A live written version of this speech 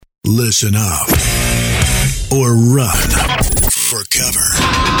Listen up or run for cover.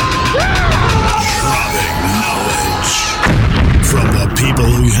 Dropping knowledge from the people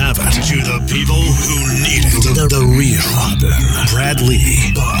who have it to the people who need it. The real Brad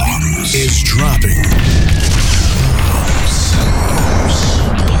Lee Bombs is dropping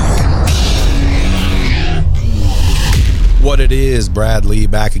What it is, Brad Lee,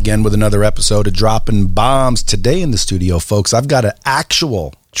 back again with another episode of Dropping Bombs. Today in the studio, folks, I've got an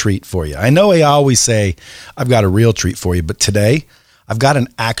actual treat for you. I know I always say I've got a real treat for you, but today I've got an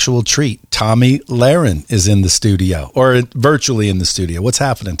actual treat. Tomi Lahren is in the studio, or virtually in the studio. What's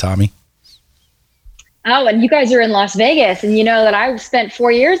happening, Tomi? Oh, and you guys are in Las Vegas, and you know that I spent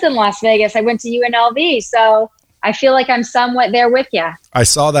 4 years in Las Vegas. I went to UNLV, so I feel like I'm somewhat there with you. I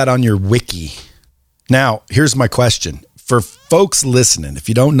saw that on your wiki. Now, here's my question. For folks listening, if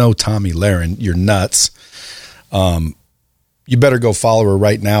you don't know Tomi Lahren, you're nuts. You better go follow her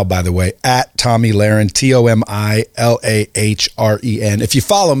right now, by the way, at Tomi Lahren, TOMILAHREN. If you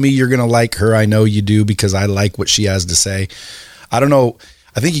follow me, you're going to like her. I know you do because I like what she has to say. I don't know.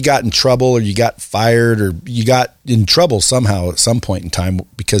 I think you got in trouble or you got fired or you got in trouble somehow at some point in time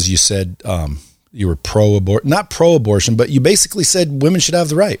because you said you were not pro-abortion, but you basically said women should have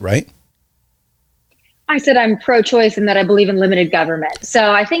the right? I said I'm pro-choice and that I believe in limited government.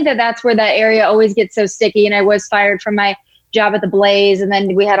 So I think that that's where that area always gets so sticky. And I was fired from my job at the Blaze. And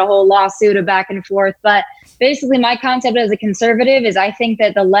then we had a whole lawsuit of back and forth. But basically my concept as a conservative is I think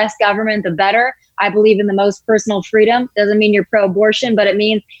that the less government, the better. I believe in the most personal freedom. Doesn't mean you're pro-abortion, but it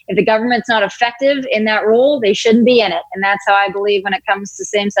means if the government's not effective in that role, they shouldn't be in it. And that's how I believe when it comes to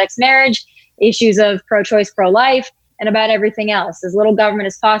same-sex marriage, issues of pro-choice, pro-life, and about everything else. As little government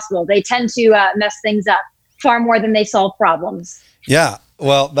as possible. They tend to mess things up far more than they solve problems. Yeah.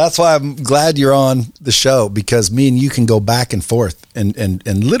 Well, that's why I'm glad you're on the show, because me and you can go back and forth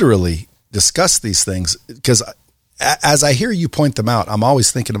and literally discuss these things. Because as I hear you point them out, I'm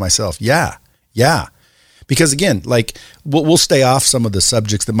always thinking to myself, yeah. Because again, like we'll stay off some of the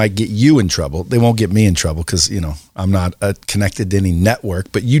subjects that might get you in trouble. They won't get me in trouble because, I'm not connected to any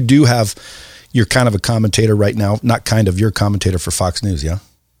network, but you do have, you're kind of a commentator right now, you're a commentator for Fox News. Yeah.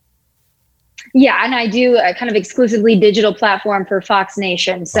 Yeah, and I do a kind of exclusively digital platform for Fox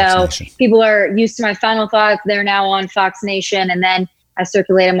Nation. So people are used to my final thoughts. They're now on Fox Nation, and then I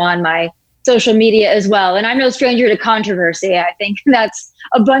circulate them on my social media as well. And I'm no stranger to controversy. I think that's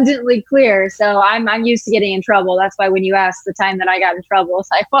abundantly clear. So I'm used to getting in trouble. That's why when you asked the time that I got in trouble, it's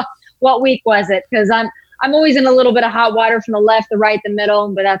like, what week was it? Because I'm always in a little bit of hot water from the left, the right, the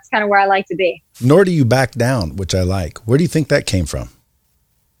middle, but that's kind of where I like to be. Nor do you back down, which I like. Where do you think that came from?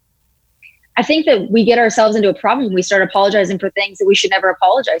 I think that we get ourselves into a problem when we start apologizing for things that we should never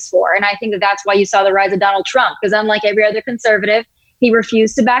apologize for. And I think that that's why you saw the rise of Donald Trump, because unlike every other conservative, he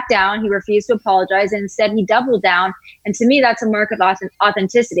refused to back down. He refused to apologize. And instead, he doubled down. And to me, that's a mark of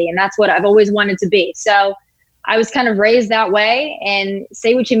authenticity. And that's what I've always wanted to be. So I was kind of raised that way, and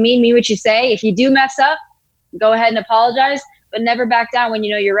say what you mean what you say. If you do mess up, go ahead and apologize, but never back down when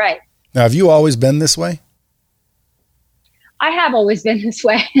you know you're right. Now, have you always been this way? I have always been this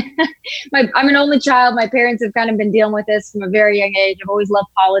way. I'm an only child. My parents have kind of been dealing with this from a very young age. I've always loved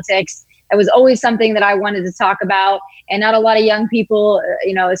politics. It was always something that I wanted to talk about. And not a lot of young people,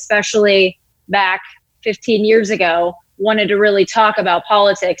 especially back 15 years ago, wanted to really talk about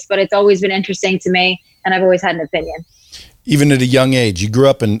politics. But it's always been interesting to me, and I've always had an opinion. Even at a young age, you grew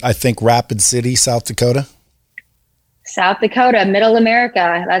up in, I think, Rapid City, South Dakota? South Dakota, middle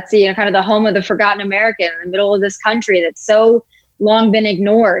America. That's kind of the home of the forgotten American, in the middle of this country that's so long been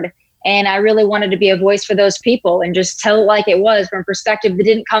ignored. And I really wanted to be a voice for those people and just tell it like it was, from a perspective that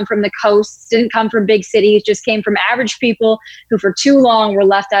didn't come from the coast, didn't come from big cities, just came from average people who for too long were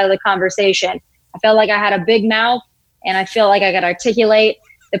left out of the conversation. I felt like I had a big mouth, and I feel like I could articulate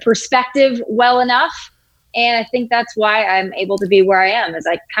the perspective well enough. And I think that's why I'm able to be where I am, is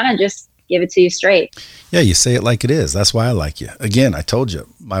I kind of just give it to you straight. Yeah, you say it like it is. That's why I like you. Again, I told you,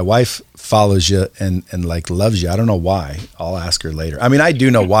 my wife follows you and like loves you. I don't know why. I'll ask her later. I mean, I do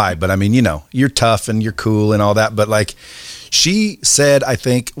know why, but I mean, you're tough and you're cool and all that. But like she said, I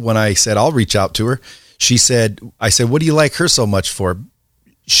think when I said I'll reach out to her, I said, what do you like her so much for?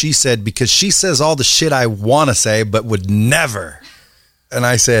 She said, because she says all the shit I want to say, but would never. And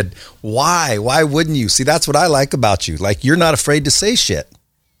I said, why? Why wouldn't you? See, that's what I like about you. Like, you're not afraid to say shit.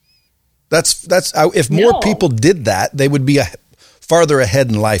 That's if more people did that, they would be farther ahead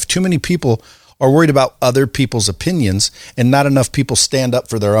in life. Too many people are worried about other people's opinions, and not enough people stand up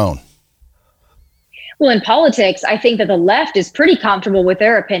for their own. Well, in politics, I think that the left is pretty comfortable with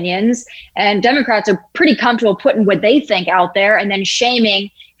their opinions, and Democrats are pretty comfortable putting what they think out there and then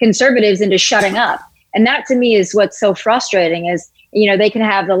shaming conservatives into shutting up. And that to me is what's so frustrating is, they can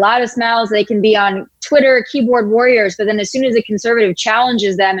have the loudest mouths, they can be on Twitter, keyboard warriors, but then as soon as a conservative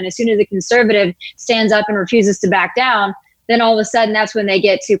challenges them and as soon as a conservative stands up and refuses to back down, then all of a sudden that's when they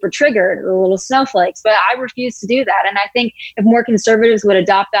get super triggered, the little snowflakes. But I refuse to do that. And I think if more conservatives would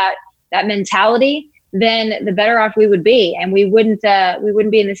adopt that mentality, then the better off we would be. And we wouldn't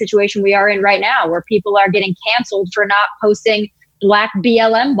be in the situation we are in right now, where people are getting canceled for not posting black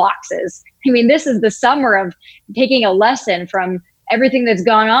BLM boxes. I mean, this is the summer of taking a lesson from everything that's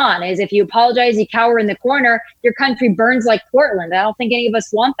gone on. Is if you apologize, you cower in the corner, your country burns like Portland. I don't think any of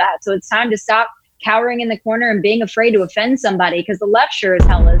us want that. So it's time to stop cowering in the corner and being afraid to offend somebody, because the left sure as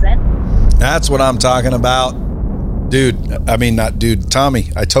hell isn't. That's what I'm talking about.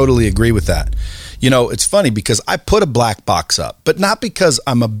 Tommy, I totally agree with that. It's funny because I put a black box up, but not because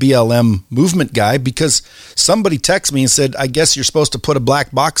I'm a BLM movement guy, because somebody texted me and said, I guess you're supposed to put a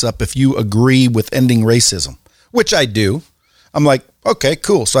black box up if you agree with ending racism, which I do. I'm like, okay,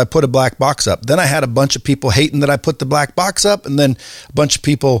 cool. So I put a black box up. Then I had a bunch of people hating that I put the black box up, and then a bunch of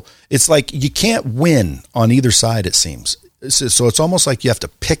people, it's like you can't win on either side, it seems. So it's almost like you have to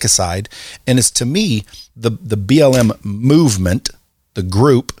pick a side. And it's, to me, the BLM movement, the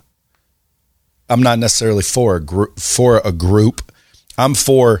group, I'm not necessarily for a group. I'm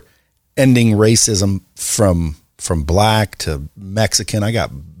for ending racism from black to Mexican. I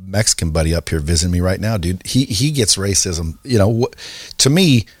got Mexican buddy up here visiting me right now, dude. He gets racism. To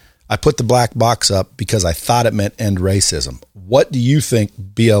me, I put the black box up because I thought it meant end racism. What do you think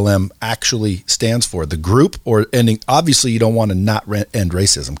BLM actually stands for? The group or ending? Obviously, you don't want to not end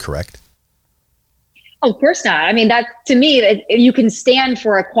racism, correct? Oh, of course not. I mean, that to me, you can stand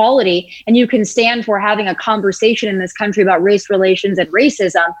for equality and you can stand for having a conversation in this country about race relations and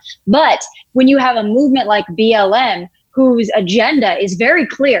racism. But when you have a movement like BLM, whose agenda is very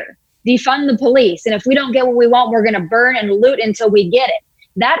clear, defund the police, and if we don't get what we want, we're going to burn and loot until we get it.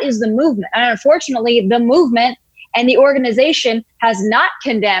 That is the movement. And unfortunately, the movement and the organization has not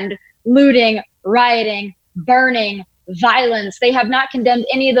condemned looting, rioting, burning, violence. They have not condemned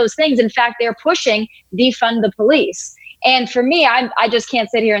any of those things. In fact, they're pushing defund the police. And for me, I just can't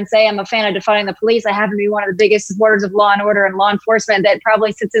sit here and say I'm a fan of defunding the police. I happen to be one of the biggest supporters of law and order and law enforcement that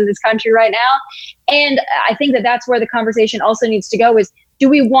probably sits in this country right now. And I think that that's where the conversation also needs to go is, do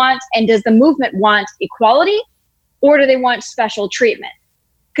we want, and does the movement want equality, or do they want special treatment?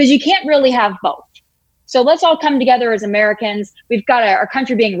 Because you can't really have both. So let's all come together as Americans. We've got our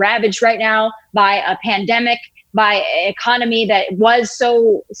country being ravaged right now by a pandemic, by an economy that was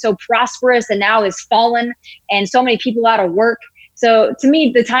so prosperous and now is fallen, and so many people out of work. So to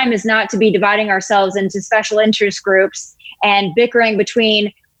me, the time is not to be dividing ourselves into special interest groups and bickering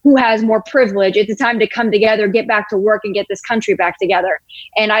between who has more privilege. It's a time to come together, get back to work, and get this country back together.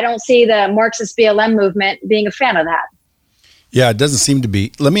 And I don't see the Marxist BLM movement being a fan of that. Yeah, it doesn't seem to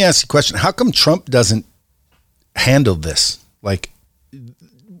be. Let me ask you a question. How come Trump doesn't handle this? Like,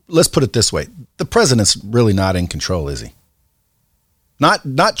 let's put it this way. The president's really not in control, is he?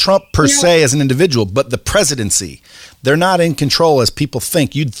 Not Trump per se as an individual, but the presidency. They're not in control as people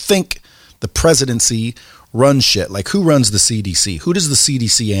think. You'd think the presidency runs shit. Like, who runs the CDC? Who does the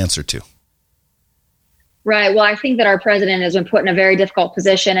CDC answer to? Right. Well, I think that our president has been put in a very difficult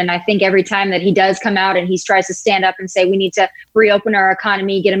position. And I think every time that he does come out and he tries to stand up and say, we need to reopen our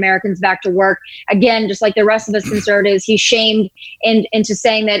economy, get Americans back to work, again, just like the rest of us conservatives, he's shamed into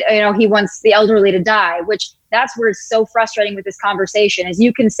saying that, he wants the elderly to die, which that's where it's so frustrating with this conversation is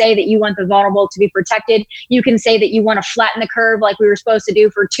you can say that you want the vulnerable to be protected. You can say that you want to flatten the curve like we were supposed to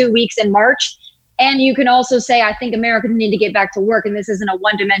do for 2 weeks in March. And you can also say, I think Americans need to get back to work, and this isn't a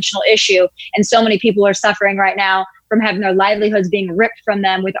one-dimensional issue. And so many people are suffering right now from having their livelihoods being ripped from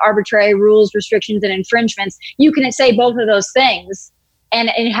them with arbitrary rules, restrictions, and infringements. You can say both of those things and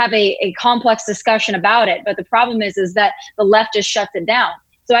have a complex discussion about it. But the problem is that the left just shuts it down.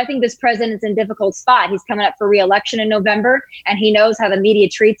 So I think this president's in a difficult spot. He's coming up for re-election in November, and he knows how the media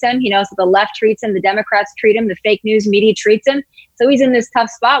treats him. He knows how the left treats him, the Democrats treat him, the fake news media treats him. So he's in this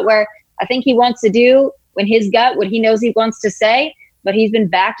tough spot where I think he wants to do in his gut what he knows he wants to say, but he's been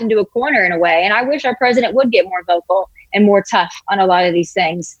backed into a corner in a way. And I wish our president would get more vocal and more tough on a lot of these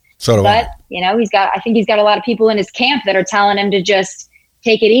things. I think he's got a lot of people in his camp that are telling him to just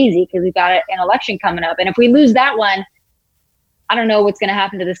take it easy because we've got an election coming up. And if we lose that one, I don't know what's going to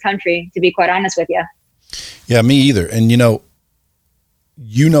happen to this country, to be quite honest with you. Yeah, me either. And,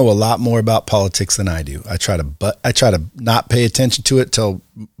 you know a lot more about politics than I do. I try to not pay attention to it till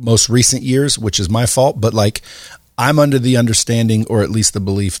most recent years, which is my fault. But like, I'm under the understanding, or at least the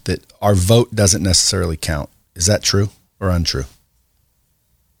belief, that our vote doesn't necessarily count. Is that true or untrue?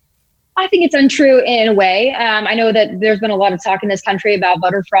 I think it's untrue in a way. I know that there's been a lot of talk in this country about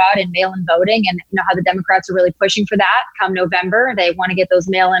voter fraud and mail-in voting, and you know how the Democrats are really pushing for that. Come November, they want to get those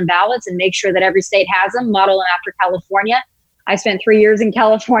mail-in ballots and make sure that every state has them, modeling after California. I spent 3 years in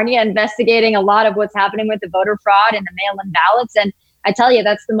California investigating a lot of what's happening with the voter fraud and the mail-in ballots. And I tell you,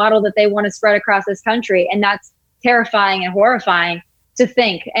 that's the model that they want to spread across this country. And that's terrifying and horrifying to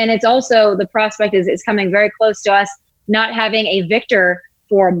think. And it's also, the prospect is coming very close to us not having a victor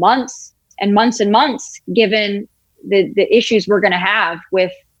for months and months and months, given the issues we're going to have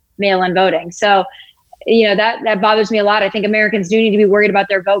with mail-in voting. So, you know, that bothers me a lot. I think Americans do need to be worried about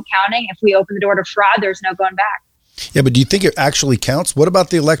their vote counting. If we open the door to fraud, there's no going back. Yeah, but do you think it actually counts? What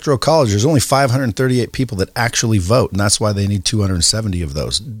about the Electoral College? There's only 538 people that actually vote, and that's why they need 270 of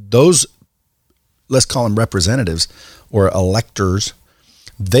those. Those, let's call them representatives or electors,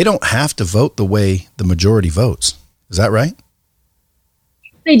 they don't have to vote the way the majority votes. Is that right?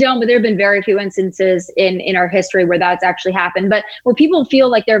 They don't, but there have been very few instances in our history where that's actually happened. But where people feel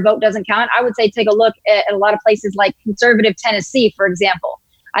like their vote doesn't count, I would say take a look at a lot of places like conservative Tennessee, for example.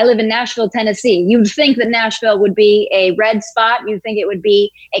 I live in Nashville, Tennessee. You'd think that Nashville would be a red spot. You'd think it would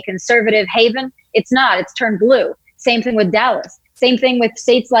be a conservative haven. It's not. It's turned blue. Same thing with Dallas. Same thing with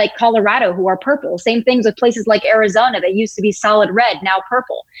states like Colorado, who are purple. Same things with places like Arizona that used to be solid red, now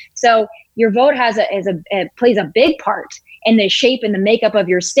purple. So your vote plays a big part in the shape and the makeup of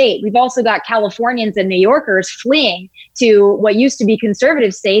your state. We've also got Californians and New Yorkers fleeing to what used to be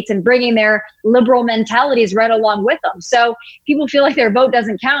conservative states and bringing their liberal mentalities right along with them. So people feel like their vote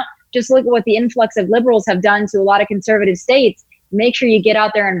doesn't count. Just look at what the influx of liberals have done to a lot of conservative states. Make sure you get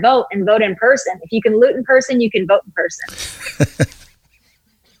out there and vote in person. If you can loot in person, you can vote in person.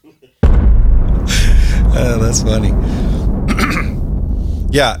 That's funny.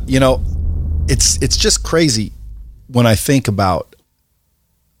 Yeah, you know, it's just crazy when I think about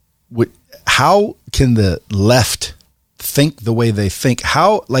how can the left think the way they think?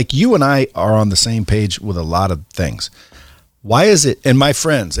 How, like, you and I are on the same page with a lot of things. Why is it, and my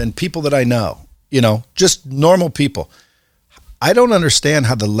friends and people that I know, you know, just normal people, I don't understand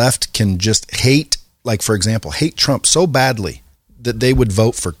how the left can just hate, like, for example, hate Trump so badly that they would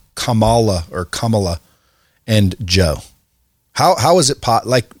vote for Kamala and Joe. How is it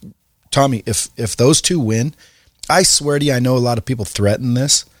like, Tomi, if those two win, I swear to you, I know a lot of people threaten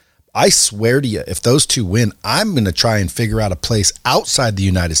this. I swear to you, if those two win, I'm going to try and figure out a place outside the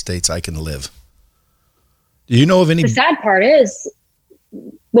United States I can live. Do you know of any? The sad part is,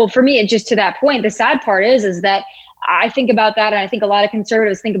 well, for me, just to that point, the sad part is that I think about that, and I think a lot of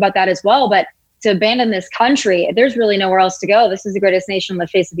conservatives think about that as well. But to abandon this country, there's really nowhere else to go. This is the greatest nation on the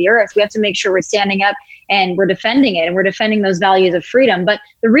face of the earth. We have to make sure we're standing up and we're defending it, and we're defending those values of freedom. But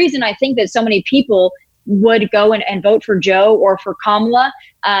the reason I think that so many people would go and vote for Joe or for Kamala,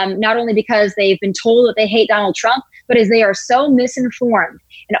 not only because they've been told that they hate Donald Trump, but as they are so misinformed.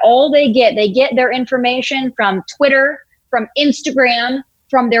 And all they get their information from Twitter, from Instagram,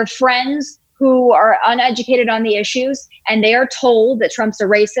 from their friends who are uneducated on the issues. And they are told that Trump's a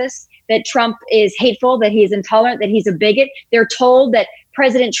racist, that Trump is hateful, that he's intolerant, that he's a bigot. They're told that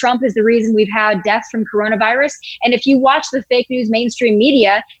President Trump is the reason we've had deaths from coronavirus. And if you watch the fake news mainstream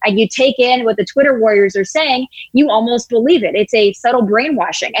media and you take in what the Twitter warriors are saying, you almost believe it. It's a subtle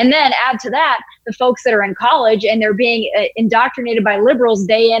brainwashing. And then add to that the folks that are in college and they're being indoctrinated by liberals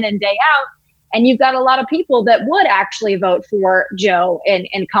day in and day out. And you've got a lot of people that would actually vote for Joe and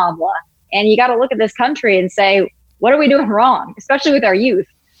Kamala. And you got to look at this country and say, what are we doing wrong, especially with our youth?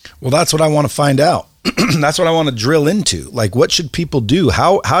 Well, that's what I want to find out. That's what I want to drill into. Like, what should people do?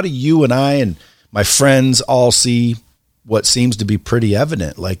 How do you and I and my friends all see what seems to be pretty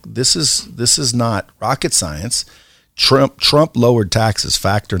evident? Like, this is not rocket science. Trump lowered taxes,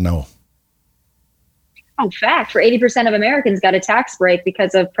 fact or no? Oh, fact. For 80% of Americans got a tax break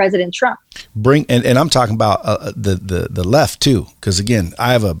because of President Trump. And I'm talking about the left too, because again,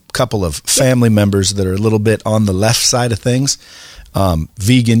 I have a couple of family members that are a little bit on the left side of things.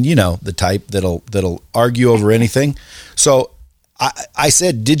 Vegan, you know, the type that'll argue over anything. So I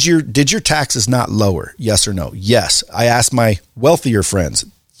said, did your taxes not lower? Yes or no? Yes. I asked my wealthier friends.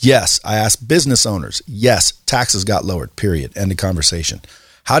 Yes. I asked business owners. Yes. Taxes got lowered, period. End of conversation.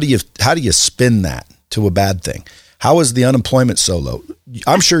 How do you spin that to a bad thing? How is the unemployment so low?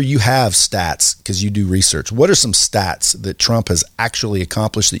 I'm sure you have stats because you do research. What are some stats that Trump has actually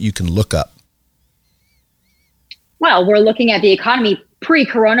accomplished that you can look up? Well, we're looking at the economy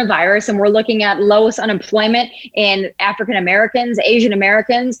pre-coronavirus, and we're looking at lowest unemployment in African Americans, Asian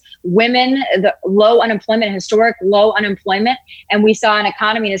Americans, women, the low unemployment, historic low unemployment. And we saw an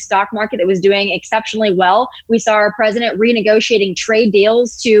economy and a stock market that was doing exceptionally well. We saw our president renegotiating trade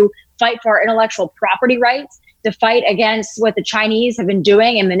deals to fight for our intellectual property rights, to fight against what the Chinese have been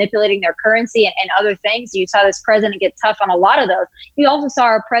doing and manipulating their currency and other things. You saw this president get tough on a lot of those. You also saw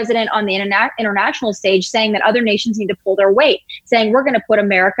our president on the international stage saying that other nations need to pull their weight, saying we're going to put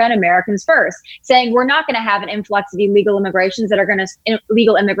America and Americans first, saying we're not going to have an influx of illegal immigrants that are going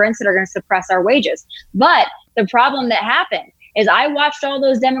to suppress our wages. But the problem that happened is I watched all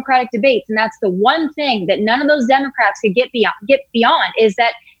those Democratic debates, and that's the one thing that none of those Democrats could get beyond is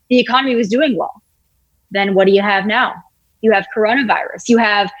that the economy was doing well. Then what do you have now? You have coronavirus. You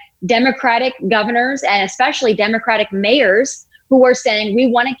have Democratic governors and especially Democratic mayors who are saying we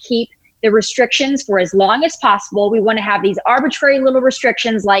want to keep the restrictions for as long as possible. We want to have these arbitrary little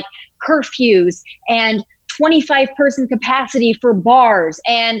restrictions like curfews and 25-person capacity for bars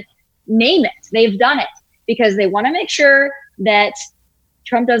and name it. They've done it because they want to make sure that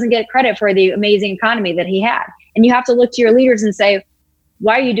Trump doesn't get credit for the amazing economy that he had. And you have to look to your leaders and say,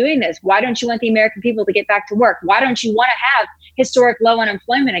 why are you doing this? Why don't you want the American people to get back to work? Why don't you want to have historic low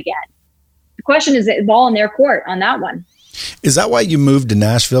unemployment again? The question is the ball in their court on that one. Is that why you moved to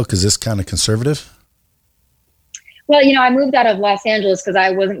Nashville? Because it's kind of conservative? Well, I moved out of Los Angeles because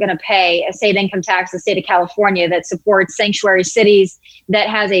I wasn't going to pay a state income tax to the state of California that supports sanctuary cities, that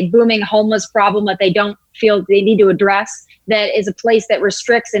has a booming homeless problem that they don't feel they need to address, that is a place that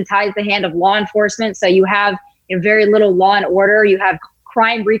restricts and ties the hand of law enforcement. So you have very little law and order. You have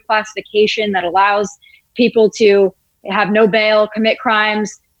crime reclassification that allows people to have no bail, commit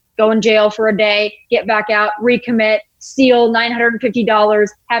crimes, go in jail for a day, get back out, recommit, steal $950,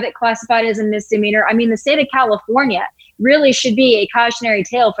 have it classified as a misdemeanor. I mean, the state of California really should be a cautionary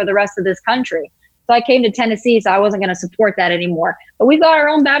tale for the rest of this country. So I came to Tennessee, so I wasn't going to support that anymore. But we've got our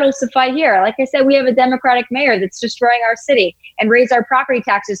own battles to fight here. Like I said, we have a Democratic mayor that's destroying our city and raised our property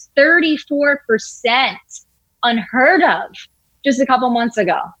taxes 34%, unheard of. Just a couple months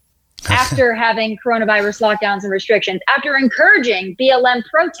ago, after having coronavirus lockdowns and restrictions, after encouraging BLM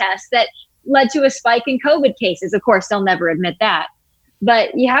protests that led to a spike in COVID cases. Of course, they'll never admit that.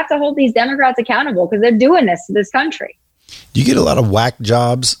 But you have to hold these Democrats accountable because they're doing this to this country. Do you get a lot of whack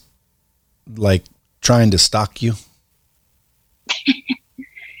jobs, like trying to stalk you?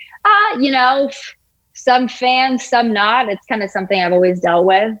 Some fans, some not. It's kind of something I've always dealt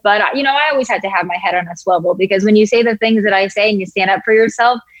with. But, I always had to have my head on a swivel because when you say the things that I say and you stand up for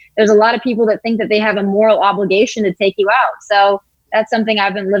yourself, there's a lot of people that think that they have a moral obligation to take you out. So that's something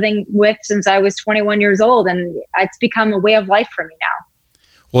I've been living with since I was 21 years old. And it's become a way of life for me now.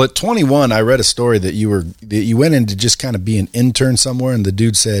 Well, at 21, I read a story that you went in to just kind of be an intern somewhere. And the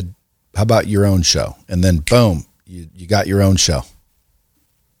dude said, how about your own show? And then boom, you got your own show.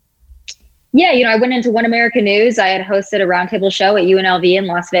 Yeah, I went into One America News. I had hosted a roundtable show at UNLV in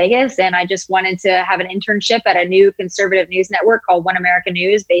Las Vegas, and I just wanted to have an internship at a new conservative news network called One America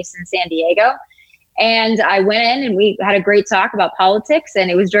News based in San Diego. And I went in and we had a great talk about politics, and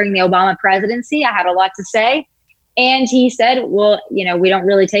it was during the Obama presidency. I had a lot to say. And he said, well, we don't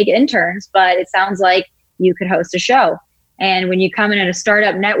really take interns, but it sounds like you could host a show. And when you come in at a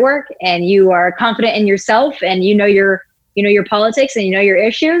startup network and you are confident in yourself and you know your politics and you know your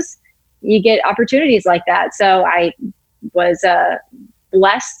issues, you get opportunities like that. So I was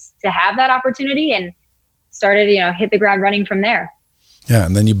blessed to have that opportunity and started, hit the ground running from there. Yeah.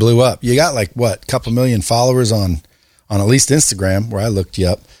 And then you blew up. You got a couple million followers on at least Instagram where I looked you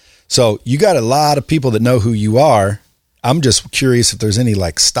up. So you got a lot of people that know who you are. I'm just curious if there's any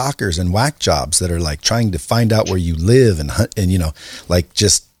stalkers and whack jobs that are trying to find out where you live and hunt and,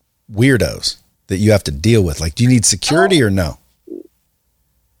 just weirdos that you have to deal with. Do you need security or no?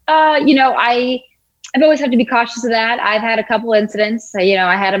 I've always had to be cautious of that. I've had a couple incidents.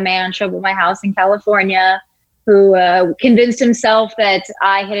 I had a man show up at my house in California who convinced himself that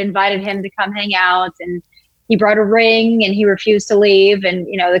I had invited him to come hang out, and he brought a ring and he refused to leave, and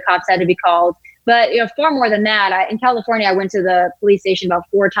the cops had to be called. But far more than that, in California, I went to the police station about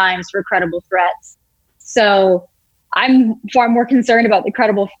 4 times for credible threats. So I'm far more concerned about the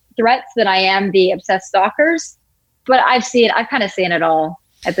credible threats than I am the obsessed stalkers. But I've kind of seen it all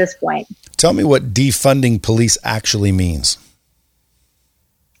at this point. Tell me what defunding police actually means.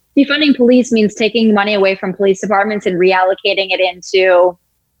 Defunding police means taking money away from police departments and reallocating it into,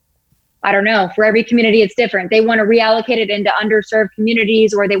 I don't know, for every community it's different. They want to reallocate it into underserved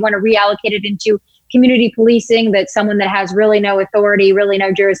communities, or they want to reallocate it into community policing, that's someone that has really no authority, really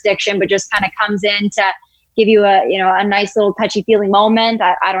no jurisdiction, but just kind of comes in to give you a nice little touchy feely moment.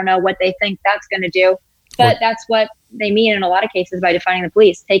 I don't know what they think that's going to do, but that's what they mean in a lot of cases by defunding the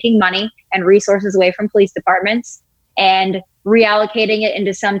police, taking money and resources away from police departments and reallocating it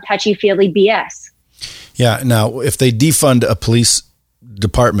into some touchy feely BS. Yeah. Now, if they defund a police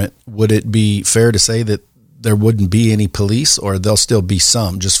department, would it be fair to say that there wouldn't be any police, or there'll still be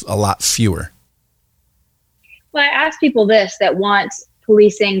some, just a lot fewer? Well, I ask people this that want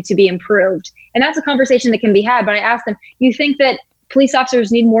policing to be improved, and that's a conversation that can be had. But I ask them, you think that police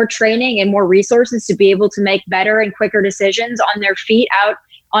officers need more training and more resources to be able to make better and quicker decisions on their feet out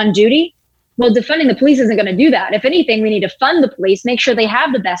on duty? Well, defunding the police isn't going to do that. If anything, we need to fund the police, make sure they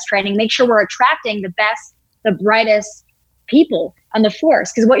have the best training, make sure we're attracting the best, the brightest people on the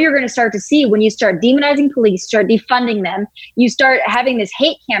force. Because what you're going to start to see when you start demonizing police, start defunding them, you start having this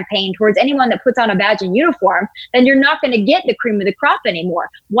hate campaign towards anyone that puts on a badge and uniform, then you're not going to get the cream of the crop anymore.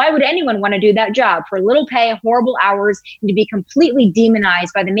 Why would anyone want to do that job for little pay, horrible hours, and to be completely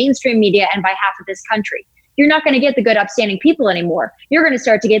demonized by the mainstream media and by half of this country? You're not going to get the good, upstanding people anymore. You're going to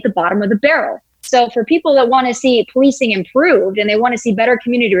start to get the bottom of the barrel. So for people that want to see policing improved and they want to see better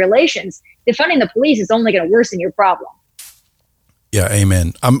community relations, defunding the police is only going to worsen your problem. Yeah,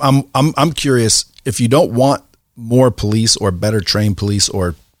 amen. I'm curious, if you don't want more police or better trained police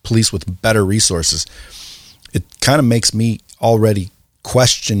or police with better resources, it kind of makes me already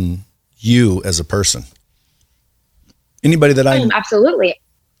question you as a person. Anybody that absolutely.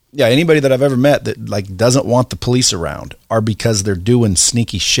 Yeah, anybody that I've ever met that like doesn't want the police around are because they're doing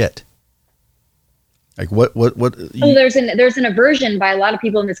sneaky shit. Like what? Well, there's an aversion by a lot of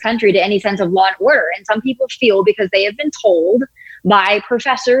people in this country to any sense of law and order, and some people feel because they have been told by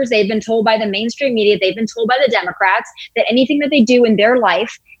professors, they've been told by the mainstream media, they've been told by the Democrats that anything that they do in their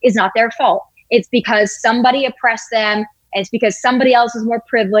life is not their fault. It's because somebody oppressed them. It's because somebody else is more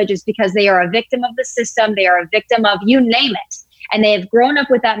privileged. It's because they are a victim of the system. They are a victim of you name it. And they have grown up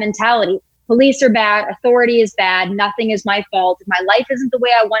with that mentality. Police are bad. Authority is bad. Nothing is my fault. If my life isn't the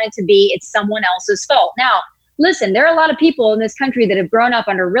way I want it to be, it's someone else's fault. Now, listen, there are a lot of people in this country that have grown up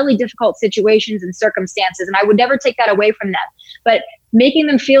under really difficult situations and circumstances, and I would never take that away from them. But making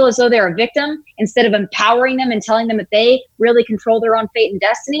them feel as though they're a victim instead of empowering them and telling them that they really control their own fate and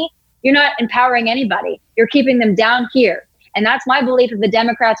destiny, you're not empowering anybody. You're keeping them down here. And that's my belief that the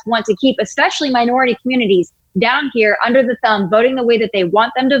Democrats want to keep, especially minority communities, down here under the thumb, voting the way that they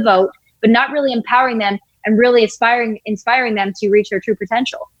want them to vote, but not really empowering them and really inspiring them to reach their true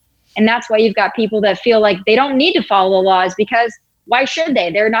potential. And that's why you've got people that feel like they don't need to follow the laws, because why should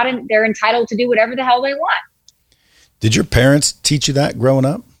they? They're entitled to do whatever the hell they want. Did your parents teach you that growing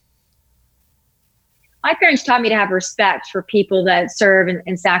up? My parents taught me to have respect for people that serve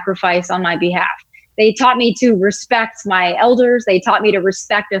and sacrifice on my behalf. They taught me to respect my elders. They taught me to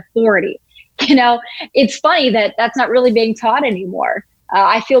respect authority. You know, it's funny that that's not really being taught anymore.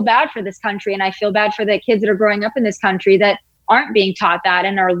 I feel bad for this country, and I feel bad for the kids that are growing up in this country that aren't being taught that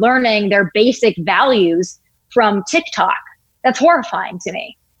and are learning their basic values from TikTok. That's horrifying to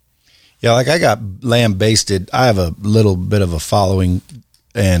me. Yeah, like I got lambasted. I have a little bit of a following,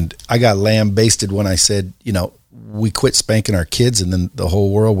 and I got lambasted when I said, you know, we quit spanking our kids and then the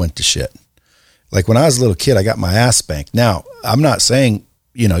whole world went to shit. Like when I was a little kid, I got my ass spanked. Now, I'm not saying,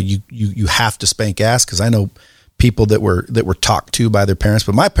 you know, you have to spank ass, because I know people that were talked to by their parents,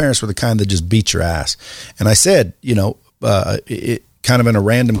 but my parents were the kind that just beat your ass. And I said, you know, it kind of in a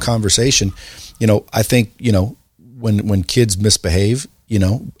random conversation, you know, I think, you know, when kids misbehave, you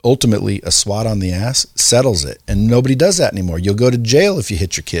know, ultimately a swat on the ass settles it, and nobody does that anymore. You'll go to jail if you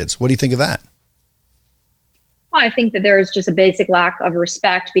hit your kids. What do you think of that? Well, I think that there is just a basic lack of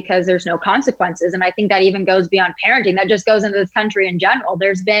respect because there's no consequences. And I think that even goes beyond parenting. That just goes into this country in general.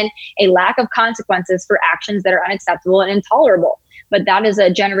 There's been a lack of consequences for actions that are unacceptable and intolerable. But that is a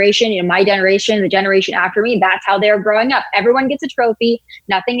generation, you know, my generation, the generation after me, that's how they're growing up. Everyone gets a trophy.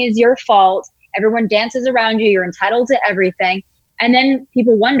 Nothing is your fault. Everyone dances around you. You're entitled to everything. And then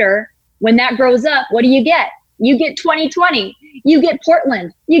people wonder, when that grows up, what do you get? You get 2020. You get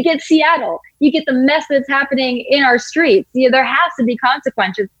Portland. You get Seattle. You get the mess that's happening in our streets. You know, there has to be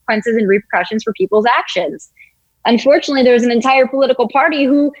consequences and repercussions for people's actions. Unfortunately, there's an entire political party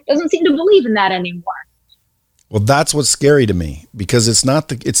who doesn't seem to believe in that anymore. Well, that's what's scary to me, because it's not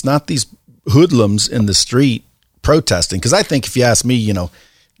these hoodlums in the street protesting. Because I think if you ask me, you know,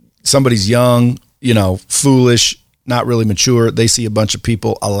 somebody's young, you know, foolish, not really mature. They see a bunch of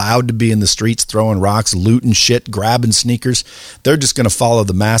people allowed to be in the streets, throwing rocks, looting shit, grabbing sneakers. They're just going to follow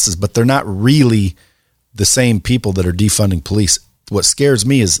the masses, but they're not really the same people that are defunding police. What scares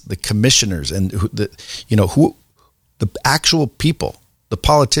me is the commissioners and the actual people, the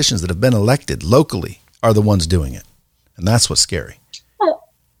politicians that have been elected locally are the ones doing it. And that's what's scary. Well,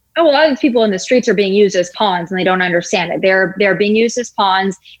 a lot of people in the streets are being used as pawns, and they don't understand it. They're being used as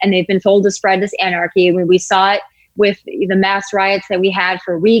pawns, and they've been told to spread this anarchy. When we saw it with the mass riots that we had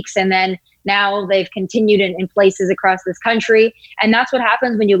for weeks, and then now they've continued in places across this country. And that's what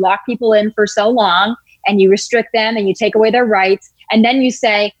happens when you lock people in for so long and you restrict them and you take away their rights. And then you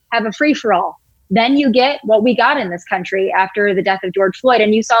say, have a free for all. Then you get what we got in this country after the death of George Floyd.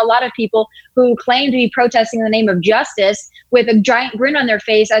 And you saw a lot of people who claimed to be protesting in the name of justice with a giant grin on their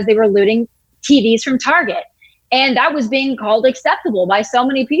face as they were looting TVs from Target. And that was being called acceptable by so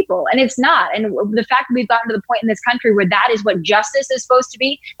many people. And it's not. And the fact that we've gotten to the point in this country where that is what justice is supposed to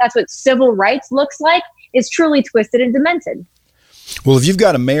be, that's what civil rights looks like, is truly twisted and demented. Well, if you've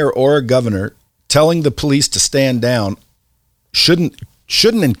got a mayor or a governor telling the police to stand down, shouldn't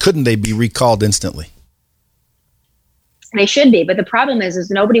and couldn't they be recalled instantly? They should be, but the problem is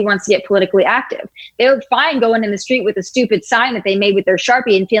nobody wants to get politically active. They're fine going in the street with a stupid sign that they made with their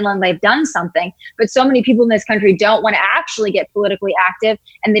Sharpie and feeling they've done something. But so many people in this country don't want to actually get politically active,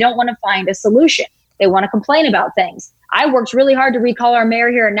 and they don't want to find a solution. They want to complain about things. I worked really hard to recall our mayor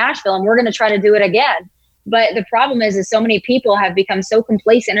here in Nashville, and we're going to try to do it again. But the problem is so many people have become so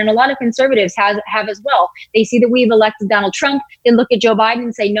complacent, and a lot of conservatives have as well. They see that we've elected Donald Trump, then look at Joe Biden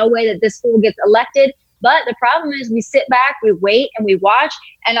and say, no way that this fool gets elected. But the problem is we sit back, we wait, and we watch,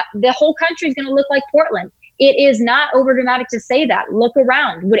 and the whole country is going to look like Portland. It is not overdramatic to say that. Look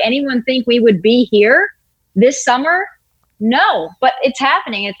around. Would anyone think we would be here this summer? No, but it's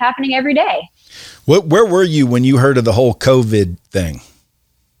happening. It's happening every day. Where were you when you heard of the whole COVID thing?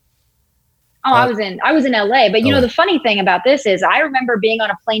 Oh, I was in LA. But you know, the funny thing about this is I remember being on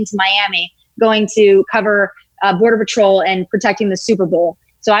a plane to Miami going to cover Border Patrol and protecting the Super Bowl.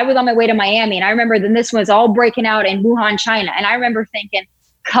 So I was on my way to Miami, and I remember then this was all breaking out in Wuhan, China. And I remember thinking,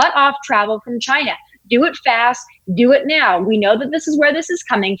 cut off travel from China. Do it fast. Do it now. We know that this is where this is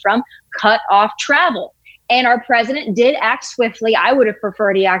coming from. Cut off travel. And our president did act swiftly. I would have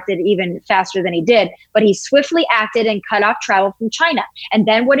preferred he acted even faster than he did, but he swiftly acted and cut off travel from China. And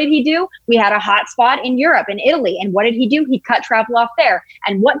then what did he do? We had a hot spot in Europe, in Italy. And what did he do? He cut travel off there.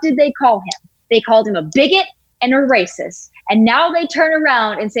 And what did they call him? They called him a bigot and a racist. And now they turn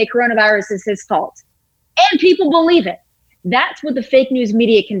around and say coronavirus is his fault. And people believe it. That's what the fake news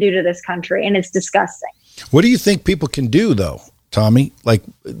media can do to this country. And it's disgusting. What do you think people can do, though, Tomi? Like,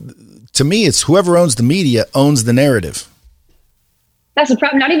 to me, it's whoever owns the media owns the narrative. That's the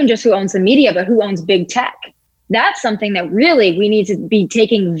problem. Not even just who owns the media, but who owns big tech. That's something that really we need to be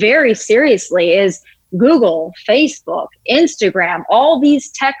taking very seriously is Google, Facebook, Instagram, all these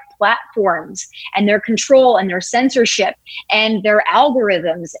tech platforms and their control and their censorship and their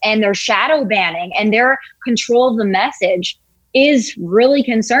algorithms and their shadow banning and their control of the message is really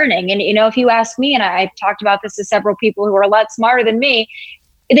concerning. And, you know, if you ask me, and I've talked about this to several people who are a lot smarter than me,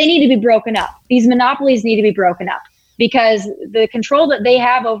 they need to be broken up. These monopolies need to be broken up because the control that they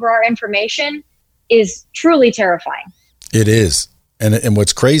have over our information is truly terrifying. It is. And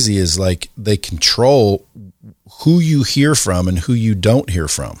what's crazy is like they control who you hear from and who you don't hear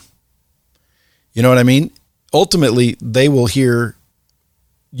from. You know what I mean? Ultimately, you will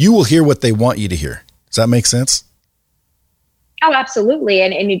hear what they want you to hear. Does that make sense? Oh, absolutely.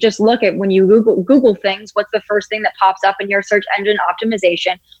 And you just look at when you Google things, what's the first thing that pops up in your search engine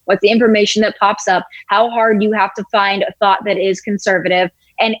optimization? What's the information that pops up? How hard you have to find a thought that is conservative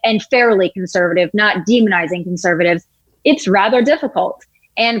and fairly conservative, not demonizing conservatives. It's rather difficult.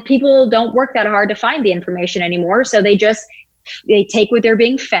 And people don't work that hard to find the information anymore. So they take what they're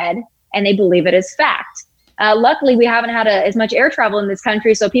being fed and they believe it as fact. Luckily, we haven't had as much air travel in this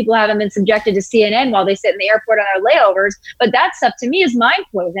country, so people haven't been subjected to CNN while they sit in the airport on their layovers. But that stuff, to me, is mind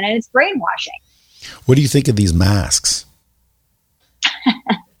poison, and it's brainwashing. What do you think of these masks?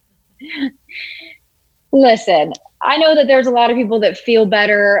 Listen, I know that there's a lot of people that feel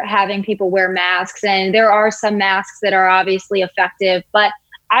better having people wear masks, and there are some masks that are obviously effective. But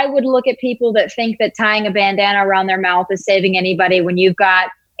I would look at people that think that tying a bandana around their mouth is saving anybody when you've got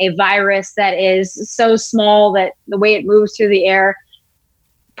a virus that is so small that the way it moves through the air.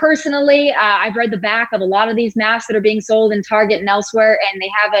 Personally, I've read the back of a lot of these masks that are being sold in Target and elsewhere, and they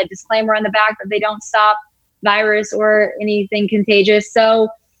have a disclaimer on the back that they don't stop virus or anything contagious. So,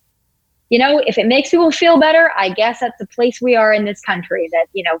 you know, if it makes people feel better, I guess that's the place we are in this country, that,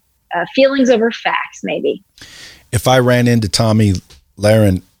 you know, feelings over facts, maybe. If I ran into Tomi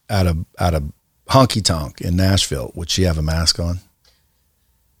Lahren at a honky tonk in Nashville, would she have a mask on?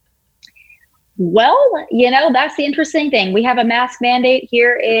 Well, you know, that's the interesting thing. We have a mask mandate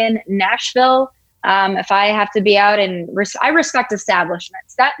here in Nashville. If I have to be out and I respect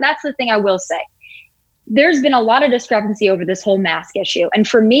establishments. That's the thing I will say. there's been a lot of discrepancy over this whole mask issue. And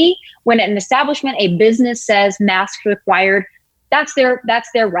for me, when an establishment, a business says masks required, that's their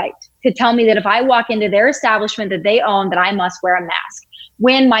right to tell me that if I walk into their establishment that they own, that I must wear a mask.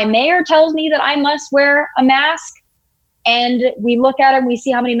 When my mayor tells me that I must wear a mask, and we look at it and we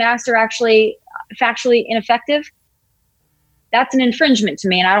see how many masks are actually factually ineffective, that's an infringement to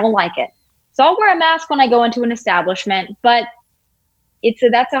me, and I don't like it. So I'll wear a mask when I go into an establishment, but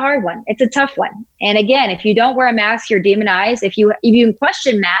that's a hard one. It's a tough one. And again, if you don't wear a mask, you're demonized. If you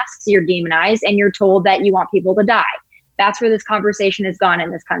question masks, you're demonized, and you're told that you want people to die. That's where this conversation has gone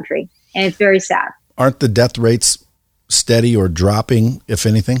in this country, and it's very sad. Aren't the death rates steady or dropping, if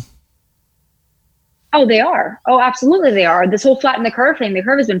anything? Oh, they are. Oh, absolutely they are. This whole flatten the curve thing, the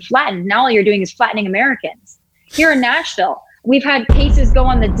curve has been flattened. Now all you're doing is flattening Americans. Here in Nashville, we've had cases go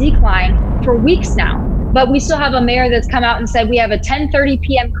on the decline for weeks now, but we still have a mayor that's come out and said we have a 10:30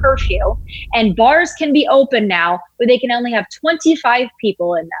 p.m. curfew and bars can be open now, but they can only have 25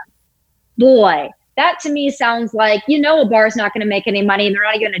 people in them. Boy, that to me sounds like, a bar's not going to make any money and they're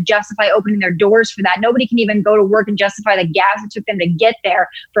not going to justify opening their doors for that. Nobody can even go to work and justify the gas it took them to get there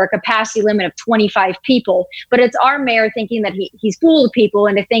for a capacity limit of 25 people. But it's our mayor thinking that he's fooled people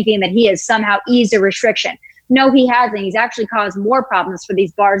into thinking that he has somehow eased a restriction. No, he hasn't. He's actually caused more problems for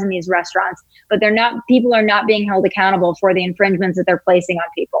these bars and these restaurants, but people are not being held accountable for the infringements that they're placing on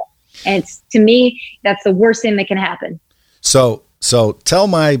people. And to me, that's the worst thing that can happen. So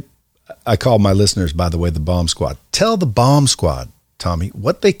I call my listeners, by the way, the bomb squad. Tell the bomb squad, Tomi,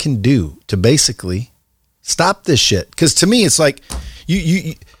 what they can do to basically stop this shit. Because to me, it's like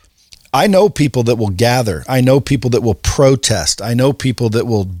I know people that will gather. I know people that will protest. I know people that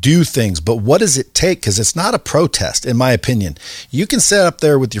will do things. But what does it take? Because it's not a protest, in my opinion. You can sit up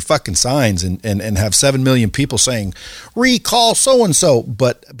there with your fucking signs and have 7 million people saying, recall so-and-so.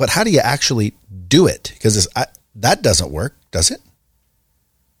 But how do you actually do it? Because that doesn't work, does it?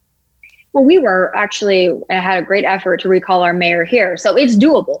 Well, we had a great effort to recall our mayor here. So it's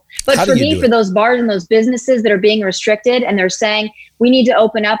doable. But for me, for those bars and those businesses that are being restricted and they're saying, we need to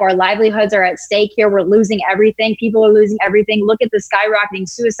open up, our livelihoods are at stake here, we're losing everything, people are losing everything. Look at the skyrocketing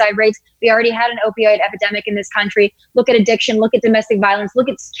suicide rates. We already had an opioid epidemic in this country. Look at addiction, look at domestic violence, look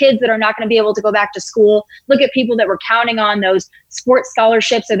at kids that are not going to be able to go back to school. Look at people that were counting on those sports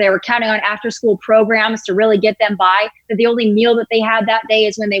scholarships, or they were counting on after school programs to really get them by, that the only meal that they had that day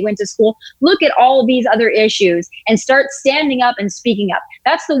is when they went to school. Look at all of these other issues and start standing up and speaking up.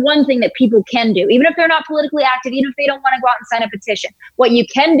 That's the one thing that people can do, even if they're not politically active, even if they don't want to go out and sign a petition. What you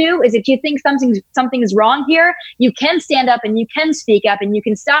can do is, if you think something is wrong here, you can stand up and you can speak up and you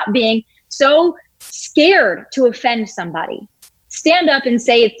can stop being so scared to offend somebody. Stand up and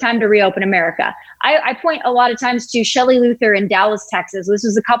say it's time to reopen America. I point a lot of times to Shelley Luther in Dallas, Texas. This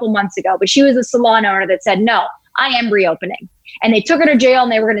was a couple months ago, but she was a salon owner that said, no, I am reopening. And they took her to jail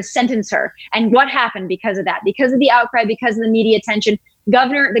and they were going to sentence her. And what happened because of that? Because of the outcry, because of the media attention,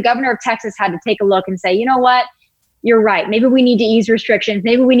 the governor of Texas had to take a look and say, you know what? You're right. Maybe we need to ease restrictions.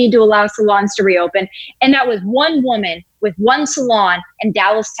 Maybe we need to allow salons to reopen. And that was one woman with one salon in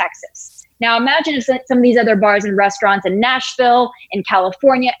Dallas, Texas. Now imagine if some of these other bars and restaurants in Nashville, in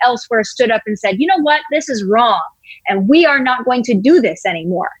California, elsewhere stood up and said, you know what? This is wrong. And we are not going to do this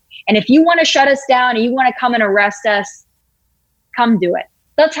anymore. And if you want to shut us down and you want to come and arrest us, come do it.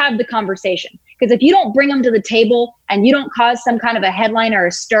 Let's have the conversation. Because if you don't bring them to the table and you don't cause some kind of a headline or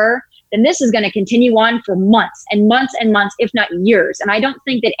a stir, then this is going to continue on for months and months and months, if not years. And I don't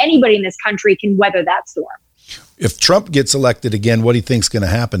think that anybody in this country can weather that storm. If Trump gets elected again, what do you think is going to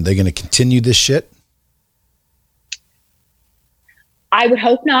happen? They're going to continue this shit? I would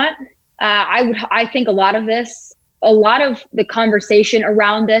hope not. I think a lot of the conversation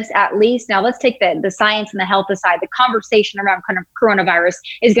around this, at least, now let's take the science and the health aside, the conversation around coronavirus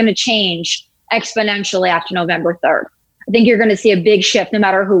is going to change exponentially after November 3rd. I think you're going to see a big shift no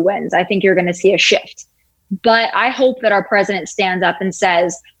matter who wins. I think you're going to see a shift. But I hope that our president stands up and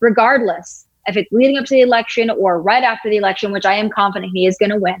says, regardless if it's leading up to the election or right after the election, which I am confident he is going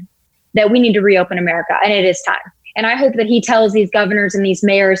to win, that we need to reopen America, and it is time. And I hope that he tells these governors and these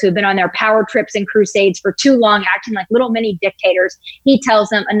mayors who have been on their power trips and crusades for too long, acting like little mini dictators, he tells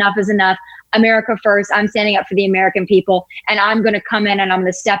them enough is enough. America first. I'm standing up for the American people, and I'm going to come in and I'm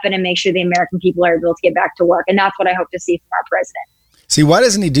going to step in and make sure the American people are able to get back to work. And that's what I hope to see from our president. See, why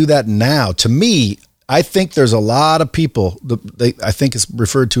doesn't he do that now? To me, I think there's a lot of people, I think it's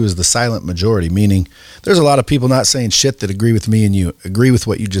referred to as the silent majority, meaning there's a lot of people not saying shit that agree with me and you, agree with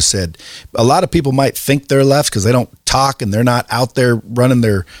what you just said. A lot of people might think they're left because they don't talk and they're not out there running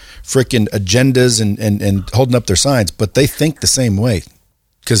their freaking agendas and holding up their signs, but they think the same way.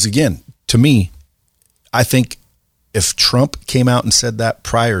 Because again, to me, I think if Trump came out and said that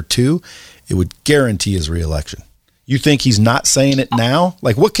prior to, it would guarantee his reelection. You think he's not saying it now?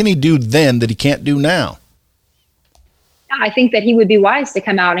 Like, what can he do then that he can't do now? I think that he would be wise to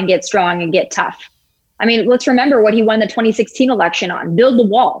come out and get strong and get tough. I mean, let's remember what he won the 2016 election on. Build the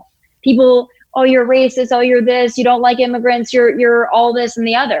wall. People, oh, you're racist. Oh, you're this. You don't like immigrants. You're all this and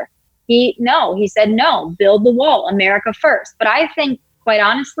the other. He said, no, build the wall. America first. But I think, quite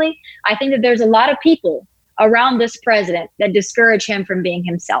honestly, I think that there's a lot of people around this president that discourage him from being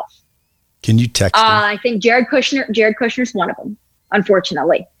himself. Can you text him? I think Jared Kushner's one of them,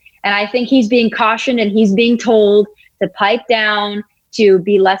 unfortunately. And I think he's being cautioned and he's being told to pipe down, to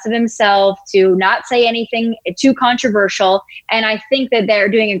be less of himself, to not say anything too controversial. And I think that they're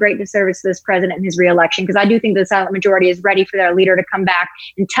doing a great disservice to this president and his reelection, because I do think the silent majority is ready for their leader to come back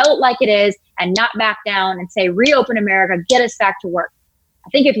and tell it like it is and not back down and say, reopen America, get us back to work. I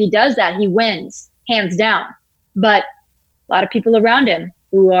think if he does that, he wins, hands down. But a lot of people around him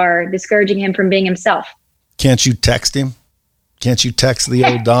who are discouraging him from being himself. Can't you text him? Can't you text the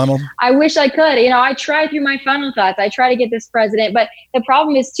old Donald? I wish I could. I try through my final thoughts. I try to get this president. But the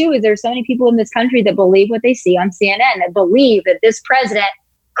problem is, too, is there's so many people in this country that believe what they see on CNN, that believe that this president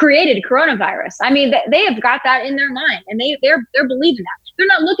created coronavirus. I mean, they have got that in their mind, and they're believing that. They're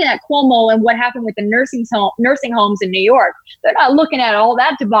not looking at Cuomo and what happened with the nursing homes in New York. They're not looking at all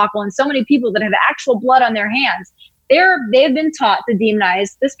that debacle and so many people that have actual blood on their hands. They've been taught to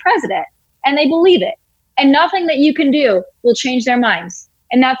demonize this president, and they believe it. And nothing that you can do will change their minds.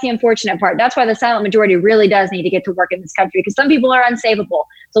 And that's the unfortunate part. That's why the silent majority really does need to get to work in this country, because some people are unsavable.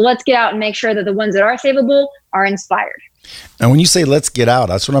 So let's get out and make sure that the ones that are savable are inspired. And when you say let's get out,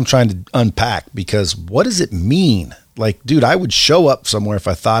 that's what I'm trying to unpack, because what does it mean? Like, dude, I would show up somewhere if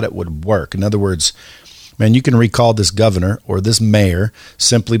I thought it would work. In other words, man, you can recall this governor or this mayor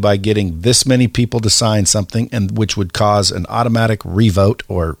simply by getting this many people to sign something, and which would cause an automatic revote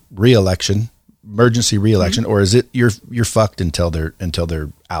or reelection, emergency reelection, or is it you're fucked until they're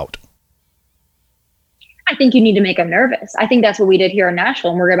out? I think you need to make them nervous. I think that's what we did here in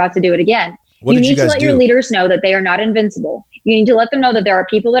Nashville, and we're about to do it again. What you did need you guys to let do? your leaders know that they are not invincible. You need to let them know that there are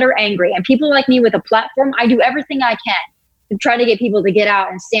people that are angry, and people like me with a platform. I do everything I can to try to get people to get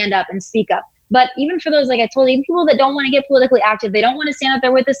out and stand up and speak up. But even for those, like I told you, even people that don't want to get politically active, they don't want to stand up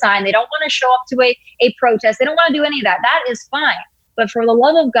there with a sign, they don't want to show up to a protest, they don't want to do any of that. That is fine. But for the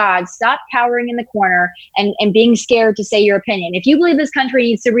love of God, stop cowering in the corner and being scared to say your opinion. If you believe this country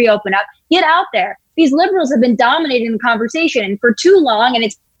needs to reopen up, get out there. These liberals have been dominating the conversation for too long, and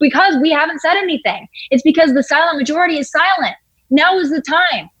it's because we haven't said anything. It's because the silent majority is silent. Now is the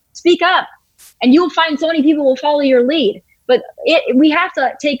time. Speak up, and you'll find so many people will follow your lead. But we have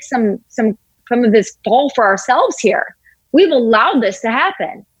to take some of this fall for ourselves here. We've allowed this to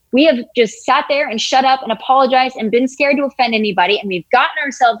happen. We have just sat there and shut up and apologized and been scared to offend anybody. And we've gotten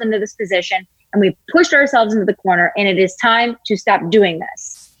ourselves into this position, and we've pushed ourselves into the corner, and it is time to stop doing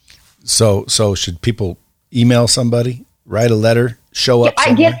this. So should people email somebody, write a letter, show up?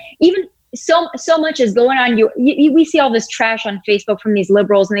 I get even so much is going on. We see all this trash on Facebook from these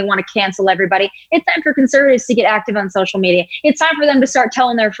liberals, and they want to cancel everybody. It's time for conservatives to get active on social media. It's time for them to start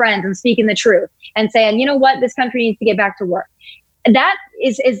telling their friends and speaking the truth and saying, you know what, this country needs to get back to work. That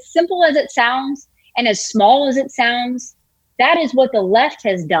is as simple as it sounds and as small as it sounds. That is what the left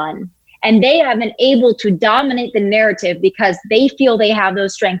has done. And they have been able to dominate the narrative because they feel they have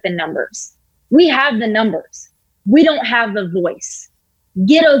those strength in numbers. We have the numbers. We don't have the voice.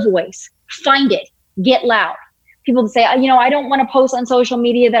 Get a voice. Find it. Get loud. People say, I don't want to post on social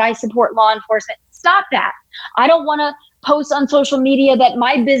media that I support law enforcement. Stop that. I don't want to post on social media that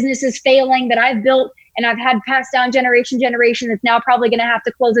my business is failing, that I've built and I've had passed down generation that's now probably going to have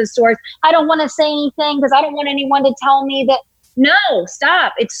to close its doors. I don't want to say anything because I don't want anyone to tell me that. No,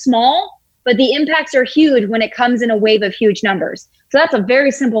 stop. It's small, but the impacts are huge when it comes in a wave of huge numbers. So that's a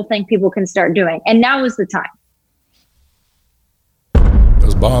very simple thing people can start doing. And now is the time.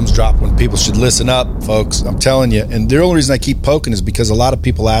 Those bombs drop when people should listen up, folks. I'm telling you. And the only reason I keep poking is because a lot of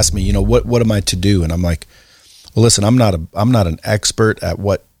people ask me, what am I to do? And I'm like, well, listen, I'm not an expert at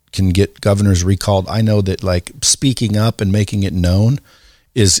what can get governors recalled. I know that like speaking up and making it known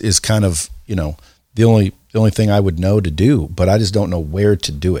is kind of, the only thing I would know to do, but I just don't know where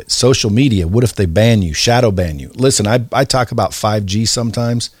to do it. Social media, what if they ban you, shadow ban you? Listen, I talk about 5G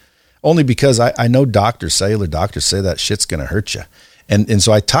sometimes only because I know cellular doctors say that shit's going to hurt you. And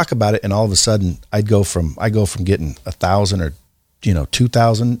so I talk about it, and all of a sudden I go from getting 1,000 or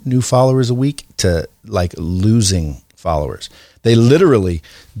 2,000 new followers a week to like losing followers. They literally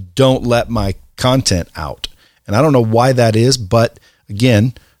don't let my content out. And I don't know why that is, but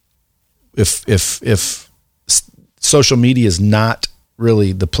again, if social media is not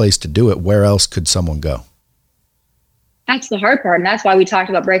really the place to do it, where else could someone go? That's the hard part. And that's why we talked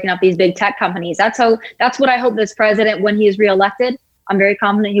about breaking up these big tech companies. That's what I hope this president, when he is reelected, I'm very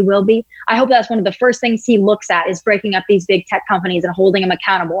confident he will be. I hope that's one of the first things he looks at is breaking up these big tech companies and holding them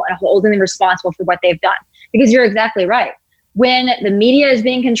accountable and holding them responsible for what they've done. Because you're exactly right. When the media is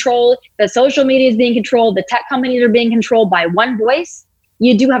being controlled, the social media is being controlled, the tech companies are being controlled by one voice,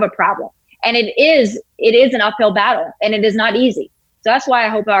 you do have a problem. And it is an uphill battle, and it is not easy. So that's why I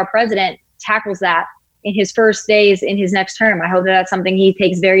hope our president tackles that in his first days in his next term. I hope that that's something he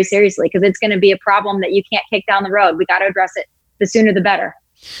takes very seriously, because it's going to be a problem that you can't kick down the road. We got to address it. The sooner the better.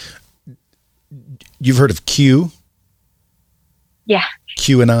 You've heard of Q? Yeah.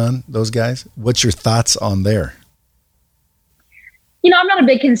 QAnon, those guys. What's your thoughts on there? I'm not a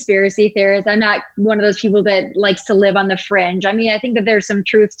big conspiracy theorist. I'm not one of those people that likes to live on the fringe. I mean, I think that there's some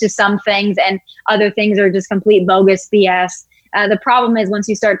truth to some things and other things are just complete bogus BS. The problem is once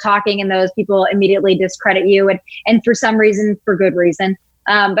you start talking and those people immediately discredit you and for some reason, for good reason.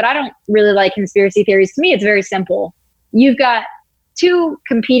 But I don't really like conspiracy theories. To me, it's very simple. You've got two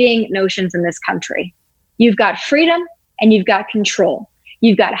competing notions in this country. You've got freedom and you've got control.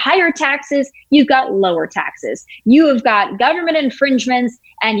 You've got higher taxes, you've got lower taxes. You have got government infringements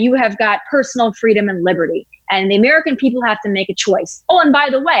and you have got personal freedom and liberty. And the American people have to make a choice. Oh, and by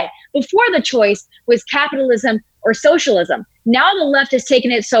the way, before the choice was capitalism or socialism. Now the left has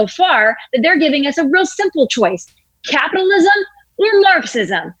taken it so far that they're giving us a real simple choice. Capitalism or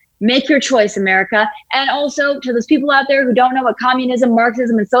Marxism. Make your choice, America. And also to those people out there who don't know what communism,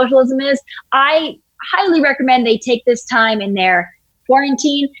 Marxism, and socialism is, I highly recommend they take this time in their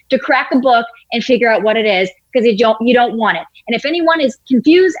quarantine to crack a book and figure out what it is, because you don't want it. And if anyone is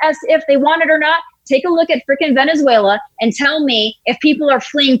confused as to if they want it or not, take a look at frickin' Venezuela and tell me if people are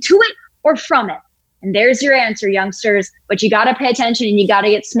fleeing to it or from it. And there's your answer, youngsters. But you got to pay attention and you got to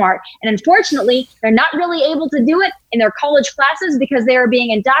get smart. And unfortunately, they're not really able to do it in their college classes because they are being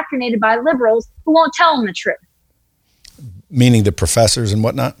indoctrinated by liberals who won't tell them the truth. Meaning the professors and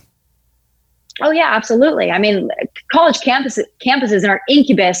whatnot? Oh, yeah, absolutely. I mean, college campuses are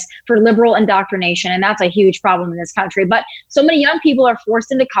incubus for liberal indoctrination, and that's a huge problem in this country. But so many young people are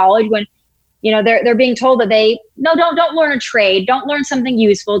forced into college when they're being told that don't learn a trade, don't learn something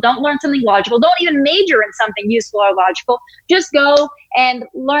useful, don't learn something logical, don't even major in something useful or logical. Just go and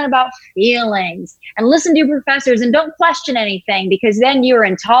learn about feelings and listen to your professors and don't question anything, because then you're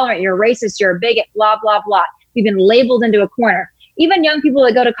intolerant, you're racist, you're a bigot, blah, blah, blah. We've been labeled into a corner. Even young people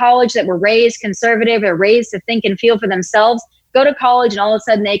that go to college that were raised conservative or raised to think and feel for themselves, go to college and all of a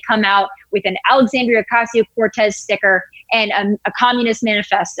sudden they come out with an Alexandria Ocasio-Cortez sticker and a communist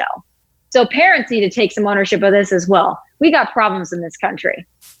manifesto. So parents need to take some ownership of this as well. We got problems in this country.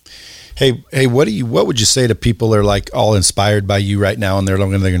 Hey, what would you say to people that are like all inspired by you right now, and they're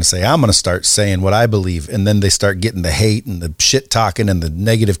going to say, I'm going to start saying what I believe, and then they start getting the hate and the shit talking and the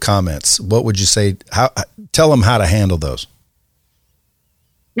negative comments? What would you say? Tell them how to handle those.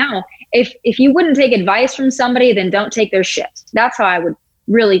 No, if you wouldn't take advice from somebody, then don't take their shit. That's how I would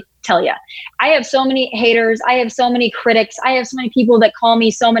really tell you. I have so many haters. I have so many critics. I have so many people that call me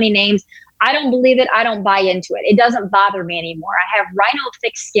so many names. I don't believe it. I don't buy into it. It doesn't bother me anymore. I have rhino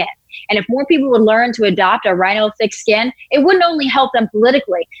thick skin. And if more people would learn to adopt a rhino thick skin, it wouldn't only help them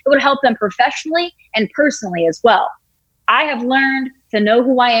politically, it would help them professionally and personally as well. I have learned to know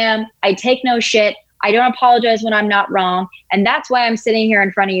who I am. I take no shit. I don't apologize when I'm not wrong. And that's why I'm sitting here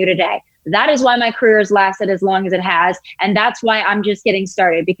in front of you today. That is why my career has lasted as long as it has. And that's why I'm just getting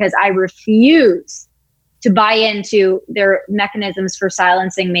started, because I refuse to buy into their mechanisms for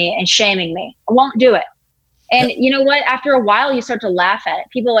silencing me and shaming me. I won't do it. And you know what? After a while, you start to laugh at it.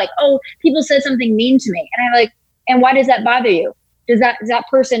 People are like, oh, people said something mean to me. And I'm like, and why does that bother you? Does that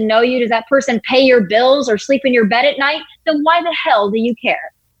person know you? Does that person pay your bills or sleep in your bed at night? Then why the hell do you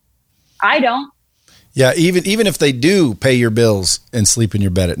care? I don't. Yeah, even if they do pay your bills and sleep in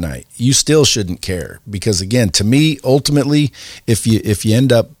your bed at night, you still shouldn't care. Because again, to me, ultimately, if you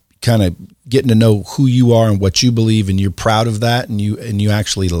end up kind of getting to know who you are and what you believe, and you're proud of that, and you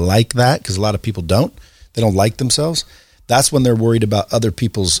actually like that, because a lot of people don't, they don't like themselves. That's when they're worried about other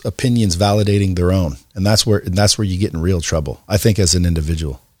people's opinions validating their own, and that's where you get in real trouble, I think, as an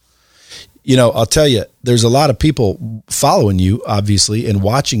individual. I'll tell you, there's a lot of people following you, obviously, and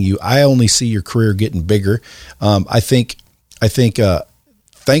watching you. I only see your career getting bigger. I think,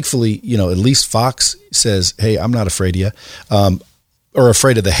 thankfully, at least Fox says, hey, I'm not afraid of you, or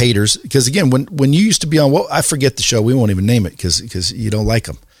afraid of the haters. Because again, when you used to be on, I forget the show, we won't even name it because you don't like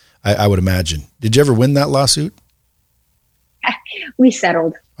them, I would imagine. Did you ever win that lawsuit? We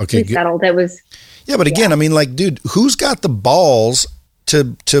settled. Okay, we settled. It was. Yeah, but again, I mean, like, dude, who's got the balls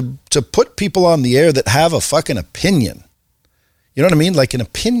to put people on the air that have a fucking opinion? You know what I mean? Like an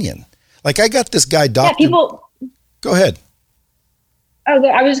opinion. Like I got this guy, Doctor. Yeah, people. Go ahead. Oh,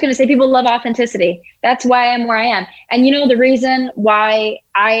 I was just going to say, people love authenticity. That's why I am where I am. And you know, the reason why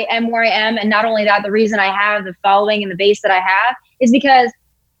I am where I am, and not only that, the reason I have the following and the base that I have is because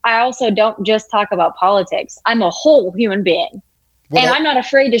I also don't just talk about politics. I'm a whole human being. Well, and I'm not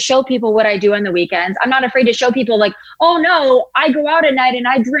afraid to show people what I do on the weekends. I'm not afraid to show people like, oh no, I go out at night and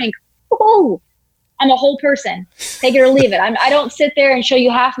I drink. Oh, I'm a whole person. Take it or leave it. I don't sit there and show you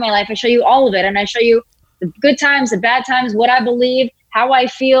half my life. I show you all of it. And I show you the good times, the bad times, what I believe, how I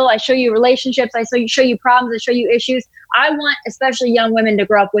feel. I show you relationships. I show you problems. I show you issues. I want especially young women to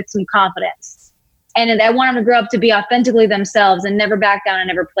grow up with some confidence. And I want them to grow up to be authentically themselves and never back down and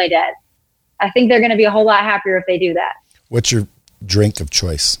never play dead. I think they're going to be a whole lot happier if they do that. What's your drink of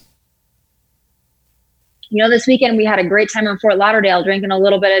choice? You know, this weekend we had a great time in Fort Lauderdale drinking a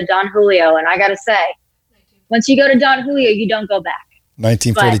little bit of Don Julio. And I got to say, once you go to Don Julio, you don't go back.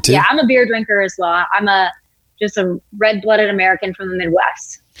 1942? But, yeah, I'm a beer drinker as well. I'm just a red-blooded American from the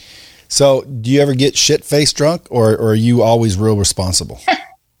Midwest. So do you ever get shit-faced drunk or are you always real responsible?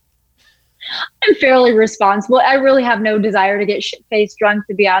 I'm fairly responsible. I really have no desire to get shit-faced drunk,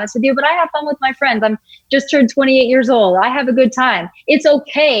 to be honest with you, but I have fun with my friends. I'm just turned 28 years old. I have a good time. It's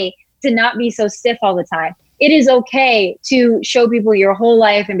okay to not be so stiff all the time. It is okay to show people your whole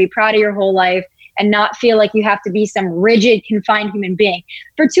life and be proud of your whole life and not feel like you have to be some rigid, confined human being.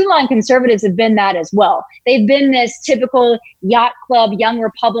 For too long, conservatives have been that as well. They've been this typical yacht club, young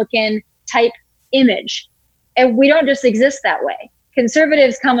Republican type image. And we don't just exist that way.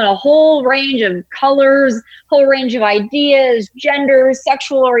 Conservatives come in a whole range of colors, whole range of ideas, genders,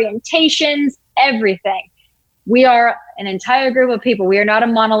 sexual orientations, everything. We are an entire group of people. We are not a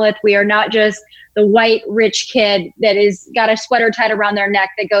monolith. We are not just the white rich kid that is got a sweater tied around their neck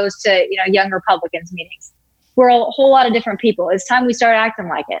that goes to, young Republicans meetings. We're a whole lot of different people. It's time we start acting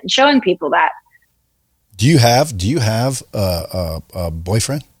like it and showing people that. Do you have a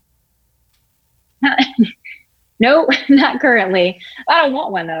boyfriend? No, not currently. I don't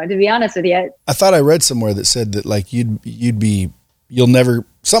want one though, to be honest with you. I thought I read somewhere that said that like you'll never,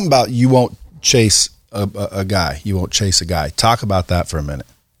 something about you won't chase a guy. You won't chase a guy. Talk about that for a minute.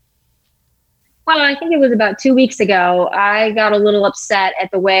 Well, I think it was about 2 weeks ago. I got a little upset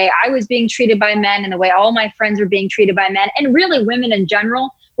at the way I was being treated by men and the way all my friends were being treated by men, and really women in general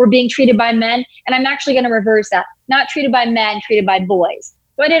were being treated by men. And I'm actually going to reverse that. Not treated by men, treated by boys.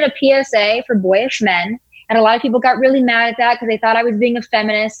 So I did a PSA for boyish men. And a lot of people got really mad at that because they thought I was being a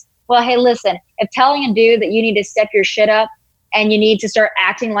feminist. Well, hey, listen, if telling a dude that you need to step your shit up and you need to start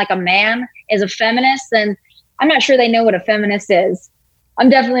acting like a man is a feminist, then I'm not sure they know what a feminist is. I'm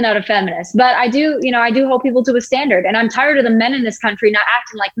definitely not a feminist, but I do hold people to a standard. And I'm tired of the men in this country not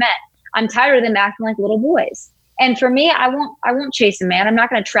acting like men. I'm tired of them acting like little boys. And for me, I won't chase a man. I'm not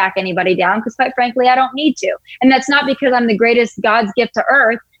going to track anybody down because quite frankly, I don't need to. And that's not because I'm the greatest God's gift to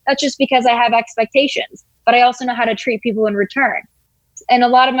earth. That's just because I have expectations. But I also know how to treat people in return. And a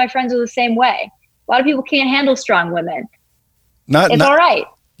lot of my friends are the same way. A lot of people can't handle strong women. It's all right.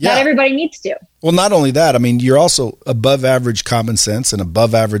 Yeah. Not everybody needs to. Well, not only that, I mean, you're also above average common sense and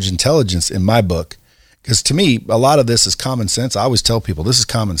above average intelligence in my book. Because to me, a lot of this is common sense. I always tell people this is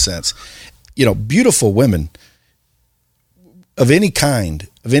common sense. Beautiful women of any kind,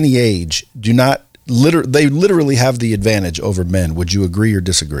 of any age, they literally have the advantage over men. Would you agree or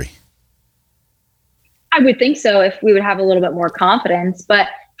disagree? I would think so if we would have a little bit more confidence. But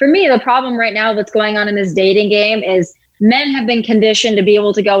for me, the problem right now that's going on in this dating game is men have been conditioned to be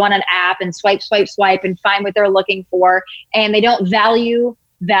able to go on an app and swipe and find what they're looking for. And they don't value.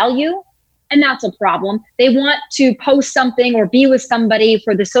 And that's a problem. They want to post something or be with somebody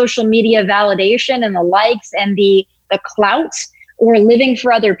for the social media validation and the likes and the clout or living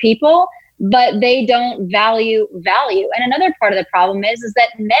for other people, but they don't value. And another part of the problem is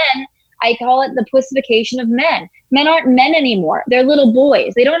that men, I call it the pussification of men. Men aren't men anymore. They're little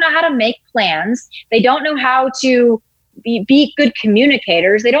boys. They don't know how to make plans. They don't know how to be good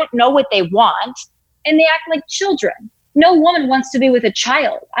communicators. They don't know what they want. And they act like children. No woman wants to be with a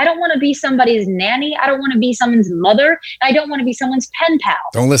child. I don't want to be somebody's nanny. I don't want to be someone's mother. I don't want to be someone's pen pal.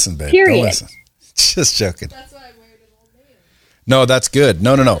 Don't listen, babe. Period. Don't listen. Just joking. That's why I married an old man. No, that's good.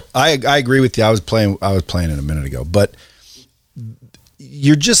 No. I agree with you. I was playing it a minute ago, but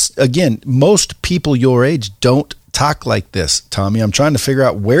you're just, again, most people your age don't talk like this, Tommy. I'm trying to figure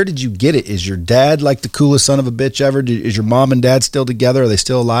out, where did you get it? Is your dad like the coolest son of a bitch ever? Is your mom and dad still together? Are they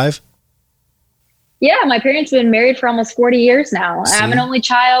still alive? Yeah, my parents have been married for almost 40 years now. See? I'm an only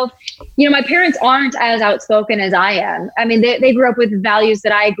child. My parents aren't as outspoken as I am. I mean, they grew up with values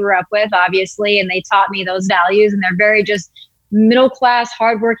that I grew up with, obviously, and they taught me those values, and they're very just middle-class,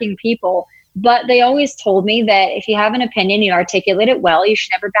 hardworking people. But they always told me that if you have an opinion, you articulate it well, you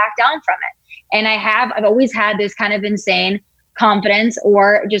should never back down from it. And I've always had this kind of insane confidence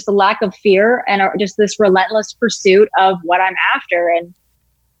or just a lack of fear and just this relentless pursuit of what I'm after. And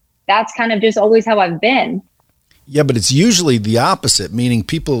that's kind of just always how I've been. Yeah, but it's usually the opposite, meaning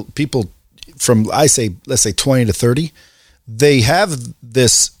people from, let's say 20 to 30, they have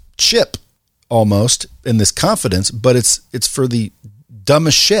this chip almost in this confidence, but it's for the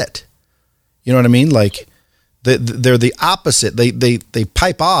dumbest shit. You know what I mean? Like they're the opposite. They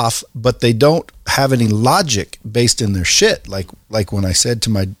pipe off, but they don't have any logic based in their shit. Like when I said to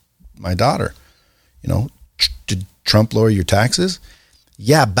my daughter, did Trump lower your taxes?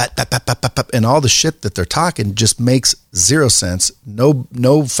 Yeah, but and all the shit that they're talking just makes zero sense.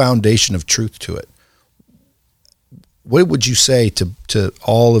 No foundation of truth to it. What would you say to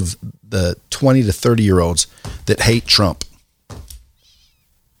all of the 20 to 30-year-olds that hate Trump?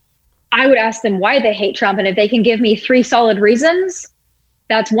 I would ask them why they hate Trump. And if they can give me 3 solid reasons,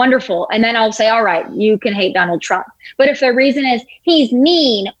 that's wonderful. And then I'll say, all right, you can hate Donald Trump. But if their reason is he's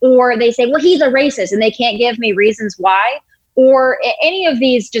mean, or they say, well, he's a racist, and they can't give me reasons why, or any of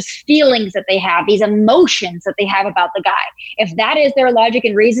these just feelings that they have, these emotions that they have about the guy, if that is their logic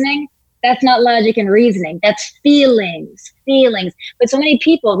and reasoning, that's not logic and reasoning. That's feelings. But so many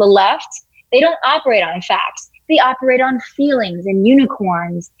people, the left, they don't operate on facts. They operate on feelings and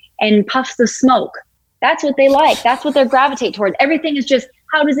unicorns and puffs of smoke. That's what they like. That's what they gravitate towards. Everything is just,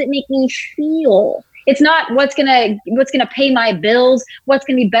 how does it make me feel? It's not what's gonna pay my bills, what's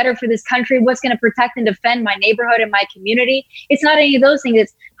gonna be better for this country, what's gonna protect and defend my neighborhood and my community. It's not any of those things.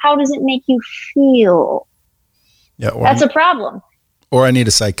 It's how does it make you feel? Yeah, that's a problem. Or I need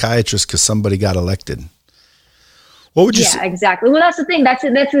a psychiatrist because somebody got elected. What would you say? Yeah, exactly. Well, that's the thing. That's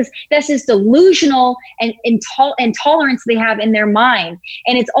this delusional and intolerance they have in their mind.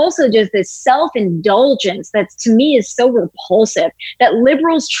 And it's also just this self-indulgence that to me is so repulsive, that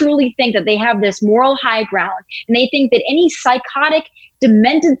liberals truly think that they have this moral high ground. And they think that any psychotic,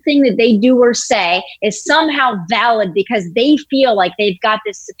 demented thing that they do or say is somehow valid because they feel like they've got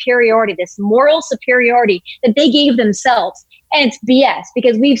this superiority, this moral superiority that they gave themselves. And it's BS,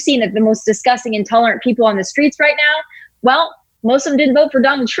 because we've seen that the most disgusting, intolerant people on the streets right now, well, most of them didn't vote for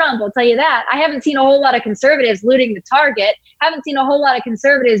Donald Trump, I'll tell you that. I haven't seen a whole lot of conservatives looting the Target. Haven't seen a whole lot of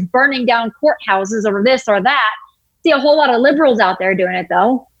conservatives burning down courthouses over this or that. See a whole lot of liberals out there doing it,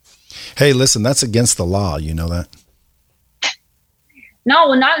 though. Hey, listen, that's against the law. You know that? No,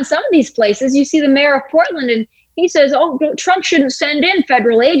 well, not in some of these places. You see the mayor of Portland, and he says, oh, Trump shouldn't send in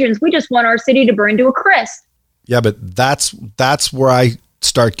federal agents. We just want our city to burn to a crisp. Yeah, but that's where I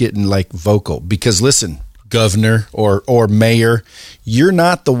start getting like vocal, because listen, governor or mayor, you're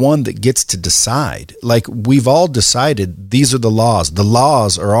not the one that gets to decide. Like, we've all decided these are the laws. The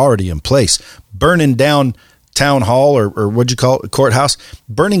laws are already in place. Burning down town hall or what'd you call it, courthouse,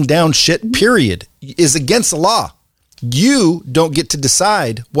 burning down shit, period, is against the law. You don't get to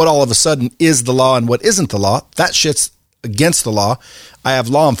decide what all of a sudden is the law and what isn't the law. That shit's against the law. I have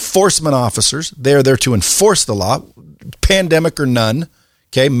law enforcement officers. They're there to enforce the law, pandemic or none.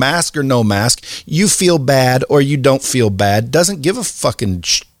 Okay, mask or no mask. You feel bad or you don't feel bad. Doesn't give a fucking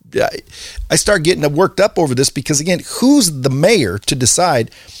I start getting worked up over this because, again, who's the mayor to decide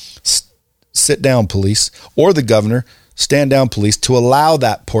sit down police, or the governor stand down police, to allow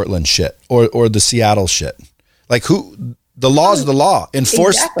that Portland shit or the Seattle shit? Like, who? The law's the law.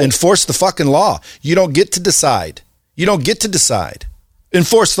 Enforce the fucking law. You don't get to decide.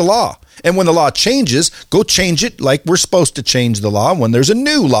 Enforce the law. And when the law changes, go change it like we're supposed to change the law. When there's a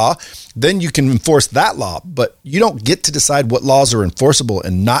new law, then you can enforce that law. But you don't get to decide what laws are enforceable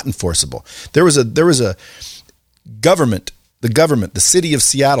and not enforceable. There was a government, the city of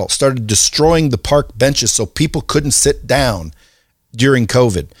Seattle started destroying the park benches so people couldn't sit down during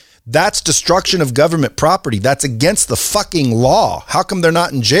COVID. That's destruction of government property. That's against the fucking law. How come they're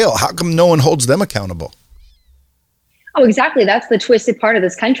not in jail? How come no one holds them accountable? Oh, exactly. That's the twisted part of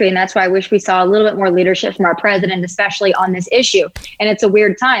this country. And that's why I wish we saw a little bit more leadership from our president, especially on this issue. And it's a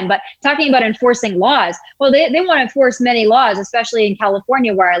weird time. But talking about enforcing laws, well, they want to enforce many laws, especially in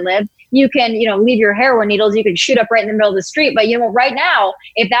California where I live. You can, leave your heroin needles. You can shoot up right in the middle of the street. But, right now,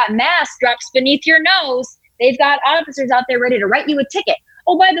 if that mask drops beneath your nose, they've got officers out there ready to write you a ticket.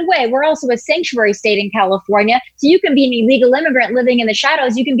 Oh, by the way, we're also a sanctuary state in California. So you can be an illegal immigrant living in the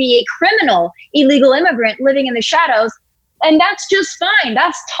shadows. You can be a criminal illegal immigrant living in the shadows. And that's just fine.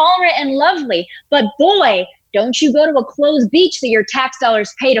 That's tolerant and lovely. But boy, don't you go to a closed beach that your tax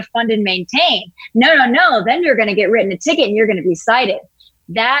dollars pay to fund and maintain. No. Then you're going to get written a ticket and you're going to be cited.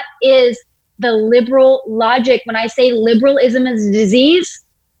 That is the liberal logic. When I say liberalism is a disease,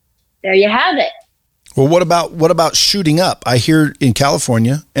 there you have it. Well, what about shooting up? I hear in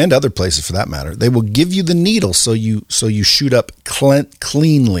California and other places for that matter, they will give you the needle so you shoot up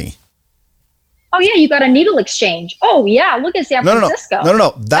cleanly. Oh yeah, you got a needle exchange. Oh yeah, look at San Francisco.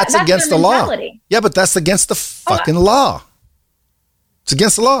 No. That's against the law. Yeah, but that's against the fucking law. It's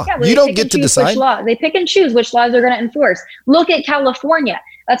against the law. Yeah, you don't get to decide. They pick and choose which laws they're going to enforce. Look at California.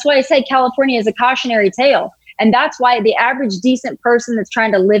 That's why I say California is a cautionary tale. And that's why the average decent person that's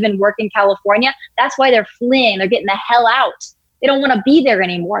trying to live and work in California, that's why they're fleeing. They're getting the hell out. They don't want to be there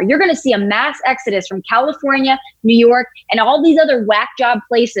anymore. You're going to see a mass exodus from California, New York, and all these other whack job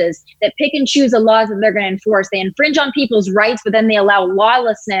places that pick and choose the laws that they're going to enforce. They infringe on people's rights, but then they allow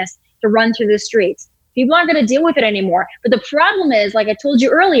lawlessness to run through the streets. People aren't going to deal with it anymore. But the problem is, like I told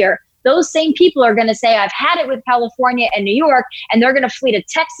you earlier, those same people are going to say, I've had it with California and New York, and they're going to flee to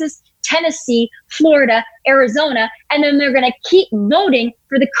Texas, Tennessee, Florida, Arizona, and then they're going to keep voting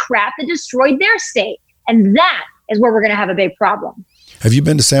for the crap that destroyed their state. And that is where we're going to have a big problem. Have you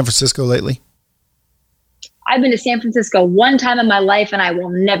been to San Francisco lately? I've been to San Francisco one time in my life, and I will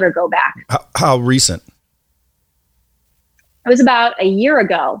never go back. How recent? It was about a year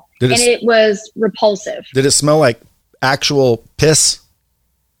ago, and it was repulsive. Did it smell like actual piss?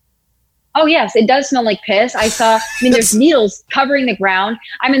 Oh, yes, it does smell like piss. There's needles covering the ground.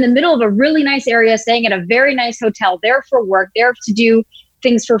 I'm in the middle of a really nice area, staying at a very nice hotel, there for work, there to do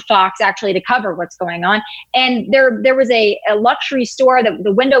things for Fox, actually, to cover what's going on. And there was a luxury store that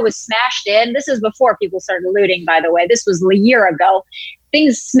the window was smashed in. This is before people started looting, by the way. This was a year ago.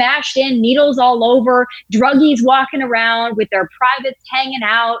 Things smashed in, needles all over, druggies walking around with their privates hanging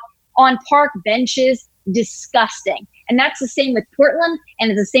out on park benches. Disgusting. And that's the same with Portland, and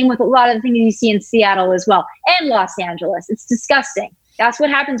it's the same with a lot of the things you see in Seattle as well, and Los Angeles. It's disgusting. That's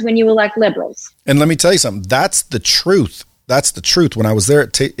what happens when you elect liberals. And let me tell you something. That's the truth. That's the truth. When I was there,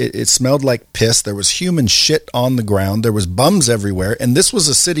 it smelled like piss. There was human shit on the ground. There was bums everywhere. And this was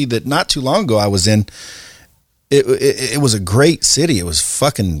a city that not too long ago I was in. It was a great city. It was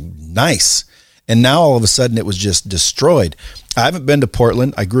fucking nice. And now all of a sudden it was just destroyed. I haven't been to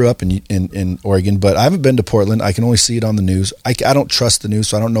Portland. I grew up in Oregon, but I haven't been to Portland. I can only see it on the news. I don't trust the news,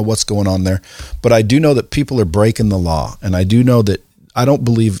 so I don't know what's going on there. But I do know that people are breaking the law. And I do know that I don't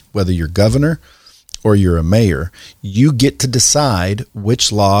believe whether you're governor or you're a mayor, you get to decide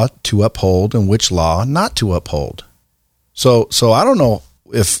which law to uphold and which law not to uphold. So I don't know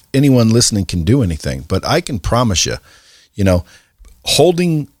if anyone listening can do anything, but I can promise you,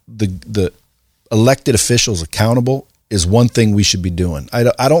 holding the elected officials accountable is one thing we should be doing.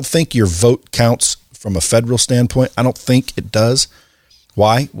 I don't think your vote counts from a federal standpoint. I don't think it does.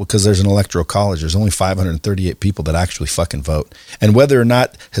 Why? Well, because there's an electoral college. There's only 538 people that actually fucking vote. And whether or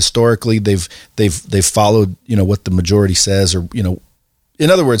not historically they've followed, what the majority says, or, in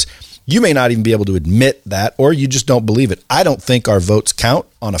other words, you may not even be able to admit that, or you just don't believe it. I don't think our votes count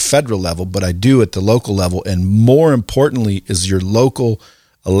on a federal level, but I do at the local level. And more importantly is your local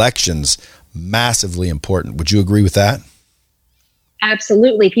elections massively important. Would you agree with that?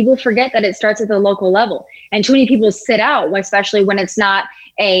 Absolutely. People forget that it starts at the local level. And too many people sit out, especially when it's not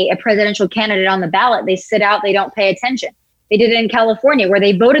a presidential candidate on the ballot. They sit out, they don't pay attention. They did it in California where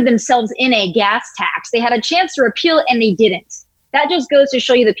they voted themselves in a gas tax. They had a chance to repeal it and they didn't. That just goes to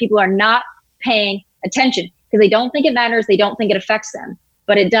show you that people are not paying attention because they don't think it matters. They don't think it affects them,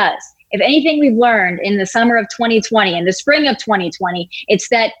 but it does. If anything we've learned in the summer of 2020 and the spring of 2020, it's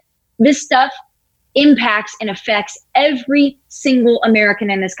that this stuff impacts and affects every single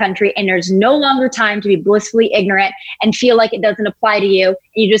American in this country. And there's no longer time to be blissfully ignorant and feel like it doesn't apply to you. And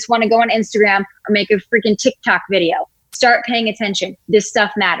you just want to go on Instagram or make a freaking TikTok video. Start paying attention. This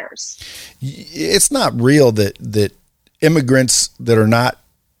stuff matters. It's not real that immigrants that are not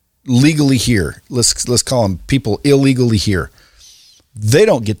legally here, let's call them people illegally here, they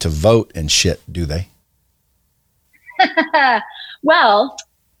don't get to vote and shit, do they? Well,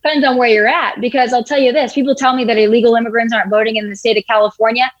 depends on where you're at, because I'll tell you this, people tell me that illegal immigrants aren't voting in the state of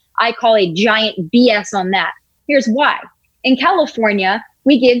California. I call a giant BS on that. Here's why. In California,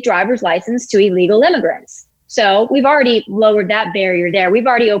 we give driver's license to illegal immigrants. So we've already lowered that barrier there. We've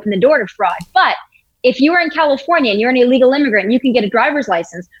already opened the door to fraud. But if you are in California and you're an illegal immigrant and you can get a driver's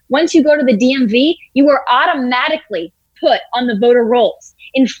license, once you go to the DMV, you are automatically put on the voter rolls.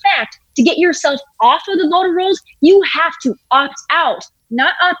 In fact, to get yourself off of the voter rolls, you have to opt out.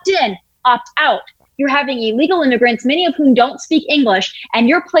 Not opt in, opt out. you're having illegal immigrants, many of whom don't speak English, and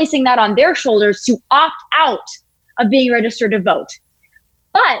you're placing that on their shoulders to opt out of being registered to vote.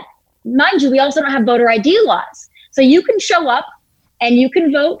 But mind you, we also don't have voter ID laws. So you can show up and you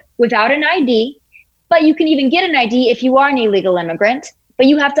can vote without an ID, but you can even get an ID if you are an illegal immigrant, but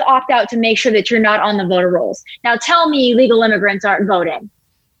you have to opt out to make sure that you're not on the voter rolls. Now tell me illegal immigrants aren't voting.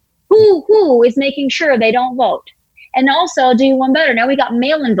 Who is making sure they don't vote? And also, I'll do you one better. Now we got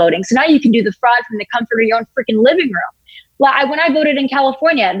mail-in voting. So now you can do the fraud from the comfort of your own freaking living room. Well, when I voted in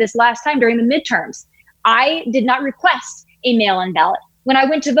California this last time during the midterms, I did not request a mail-in ballot. When I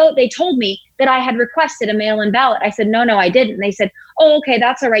went to vote, they told me that I had requested a mail-in ballot. I said, no, I didn't. And they said, oh, okay,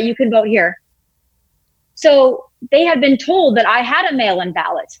 that's all right. You can vote here. So they had been told that I had a mail-in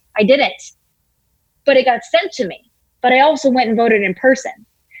ballot. I didn't, but it got sent to me. But I also went and voted in person.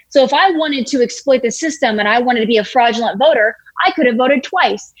 So if I wanted to exploit the system and I wanted to be a fraudulent voter, I could have voted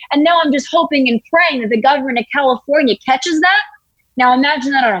twice. And now I'm just hoping and praying that the government of California catches that. Now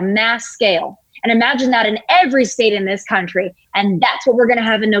imagine that on a mass scale. And imagine that in every state in this country. And that's what we're going to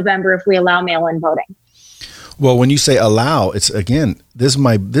have in November if we allow mail-in voting. Well, when you say allow, it's again, this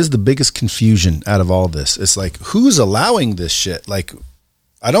is the biggest confusion out of all this. It's like, who's allowing this shit? Like,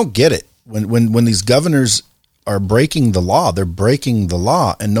 I don't get it. When these governors are breaking the law, they're breaking the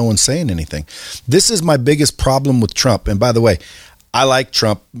law and no one's saying anything. This is my biggest problem with Trump. And by the way, I like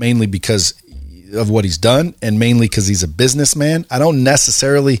Trump mainly because of what he's done and mainly because he's a businessman. I don't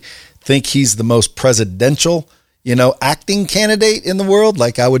necessarily think he's the most presidential, acting candidate in the world.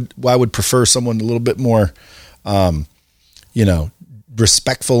 Like I would prefer someone a little bit more,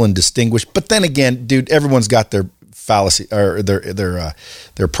 respectful and distinguished. But then again, dude, everyone's got their fallacy or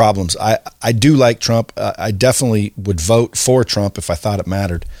their problems. I do like Trump. I definitely would vote for Trump if I thought it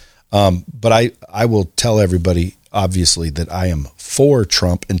mattered. But I will tell everybody, obviously, that I am for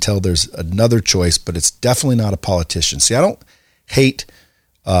Trump until there's another choice, but it's definitely not a politician. See, I don't hate,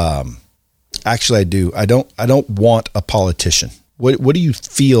 actually I do. I don't want a politician. What do you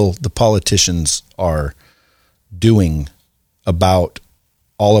feel the politicians are doing about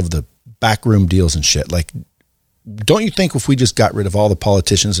all of the backroom deals and shit? Like, don't you think if we just got rid of all the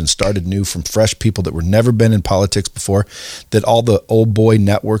politicians and started new from fresh people that were never been in politics before, that all the old boy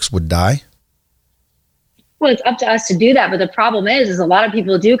networks would die? Well, it's up to us to do that. But the problem is a lot of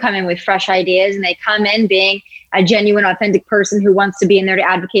people do come in with fresh ideas and they come in being a genuine, authentic person who wants to be in there to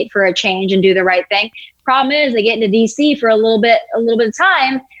advocate for a change and do the right thing. Problem is they get into DC for a little bit of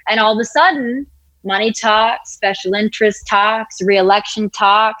time. And all of a sudden money talks, special interest talks, re-election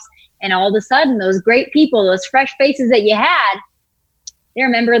talks. And all of a sudden, those great people, those fresh faces that you had, they're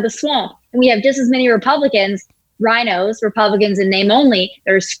a member of the swamp. And we have just as many Republicans, rhinos, Republicans in name only,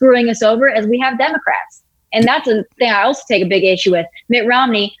 that are screwing us over as we have Democrats. And that's a thing I also take a big issue with. Mitt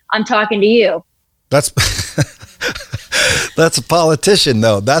Romney, I'm talking to you. That's a politician,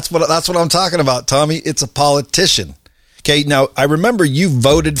 though. That's what I'm talking about, Tommy. It's a politician. Okay, now I remember you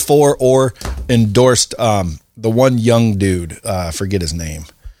voted for or endorsed the one young dude. I forget his name.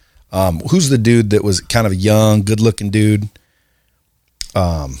 Who's the dude that was kind of a young, good-looking dude?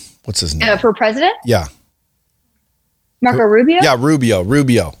 What's his name? For president? Yeah. Marco Rubio? Yeah,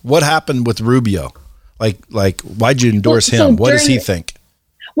 Rubio. What happened with Rubio? Like, why'd you endorse him? What does he think?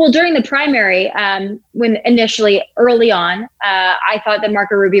 Well, during the primary, when initially early on, I thought that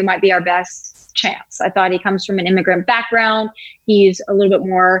Marco Rubio might be our best chance. I thought he comes from an immigrant background. He's a little bit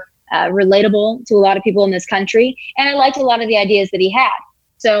more relatable to a lot of people in this country. And I liked a lot of the ideas that he had.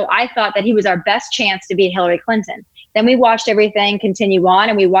 So I thought that he was our best chance to beat Hillary Clinton. Then we watched everything continue on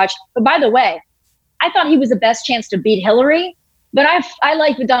and but by the way, I thought he was the best chance to beat Hillary, but I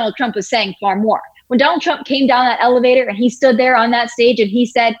liked what Donald Trump was saying far more. When Donald Trump came down that elevator and he stood there on that stage and he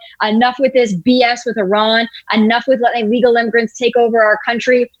said, enough with this BS with Iran, enough with letting illegal immigrants take over our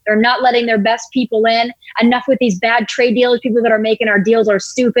country. They're not letting their best people in. Enough with these bad trade deals. People that are making our deals are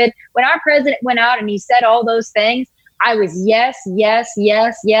stupid. When our president went out and he said all those things, I was yes.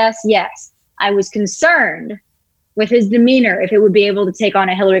 I was concerned with his demeanor if it would be able to take on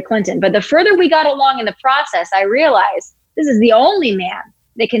a Hillary Clinton. But the further we got along in the process, I realized this is the only man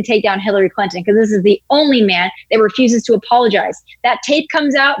that can take down Hillary Clinton, because this is the only man that refuses to apologize. That tape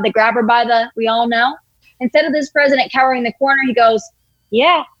comes out, the grab her by the, we all know. Instead of this president cowering in the corner, he goes,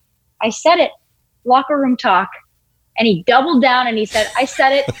 yeah, I said it. Locker room talk. And he doubled down and he said, I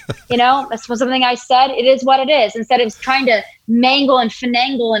said it, that's something I said. It is what it is. Instead of trying to mangle and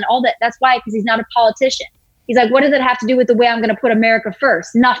finagle and all that. That's why, because he's not a politician. He's like, what does it have to do with the way I'm going to put America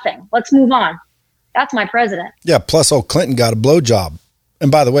first? Nothing. Let's move on. That's my president. Yeah. Plus old Clinton got a blowjob.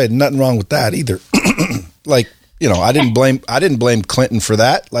 And by the way, nothing wrong with that either. Like, I didn't blame Clinton for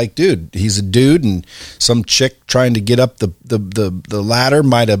that. Like, dude, he's a dude, and some chick trying to get up the ladder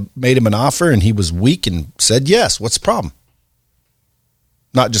might have made him an offer, and he was weak and said yes. What's the problem?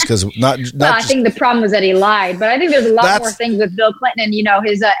 Not just because I think the problem was that he lied, but I think there's a lot more things with Bill Clinton and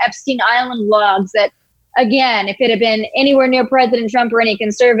his Epstein Island logs that, again, if it had been anywhere near President Trump or any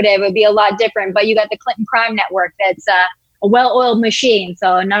conservative, it would be a lot different. But you got the Clinton crime network that's a well-oiled machine,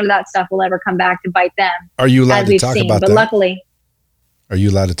 so none of that stuff will ever come back to bite them. Are you allowed to talk about that? But luckily, are you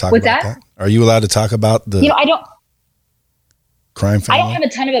allowed to talk about that? Are you allowed to talk about the? I don't. Crime family? I don't have a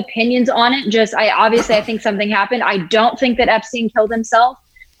ton of opinions on it. I think something happened. I don't think that Epstein killed himself.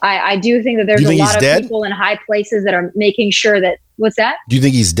 I do think that there's a lot of people in high places that are making sure that. What's that? Do you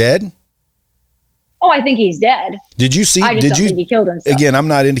think he's dead? Oh, I think he's dead. Did you see? I just don't think he killed himself. Again, I'm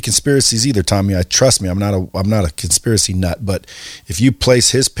not into conspiracies either, Tommy. Trust me, I'm not a conspiracy nut. But if you place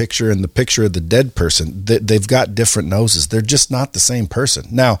his picture and the picture of the dead person, they've got different noses. They're just not the same person.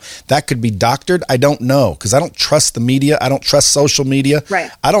 Now, that could be doctored. I don't know, because I don't trust the media. I don't trust social media. Right.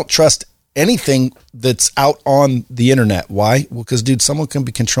 I don't trust anything that's out on the internet. Why? Well, because, dude, someone can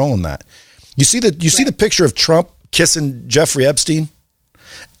be controlling that. You see the picture of Trump kissing Jeffrey Epstein?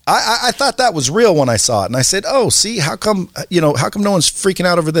 I thought that was real when I saw it, and I said, "Oh, see, how come no one's freaking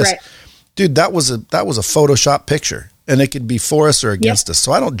out over this?" Right. Dude, that was a Photoshop picture, and it could be for us or against us.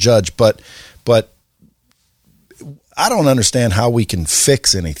 So I don't judge, but I don't understand how we can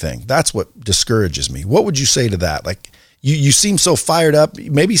fix anything. That's what discourages me. What would you say to that? Like, you seem so fired up.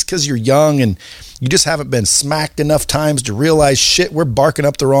 Maybe it's because you're young and you just haven't been smacked enough times to realize, shit, we're barking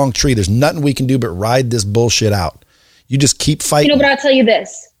up the wrong tree. There's nothing we can do but ride this bullshit out. You just keep fighting. But I'll tell you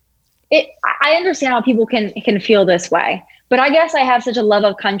this. I understand how people can feel this way, but I guess I have such a love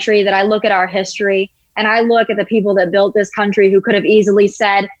of country that I look at our history and I look at the people that built this country who could have easily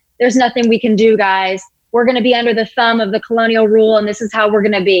said, there's nothing we can do, guys. We're going to be under the thumb of the colonial rule, and this is how we're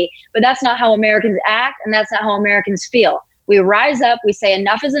going to be. But that's not how Americans act, and that's not how Americans feel. We rise up, we say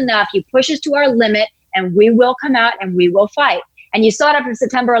enough is enough, you push us to our limit, and we will come out and we will fight. And you saw it after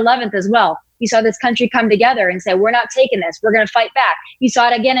September 11th as well. You saw this country come together and say, we're not taking this. We're going to fight back. You saw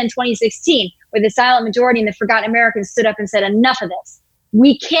it again in 2016, where the silent majority and the forgotten Americans stood up and said, enough of this.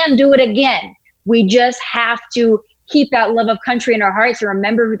 We can do it again. We just have to keep that love of country in our hearts and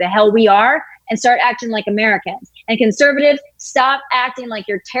remember who the hell we are and start acting like Americans. And conservatives, stop acting like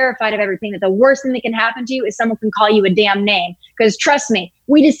you're terrified of everything, that the worst thing that can happen to you is someone can call you a damn name. Because trust me,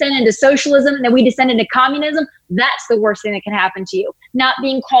 we descend into socialism and then we descend into communism. That's the worst thing that can happen to you. Not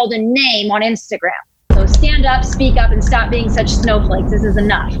being called a name on Instagram. So stand up, speak up, and stop being such snowflakes. This is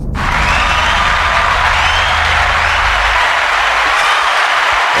enough.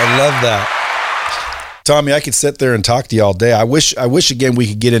 I love that. Tommy, I could sit there and talk to you all day. I wish again we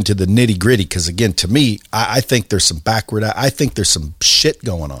could get into the nitty gritty, because again, to me, I think there's some I think there's some shit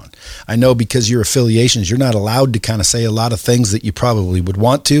going on. I know because your affiliations, you're not allowed to kind of say a lot of things that you probably would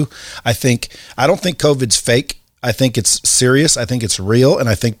want to. I don't think COVID's fake. I think it's serious. I think it's real, and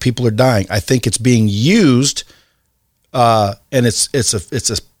I think people are dying. I think it's being used, and it's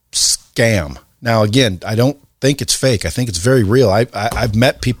a scam. Now, again, I don't think it's fake. I think it's very real. I've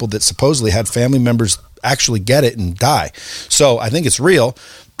met people that supposedly had family members actually get it and die. So I think it's real.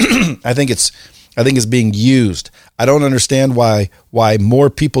 I think it's being used. I don't understand why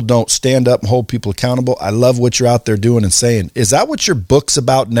more people don't stand up and hold people accountable. I love what you're out there doing and saying. Is that what your book's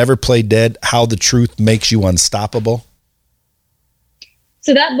about? Never Play Dead, How the Truth Makes You Unstoppable?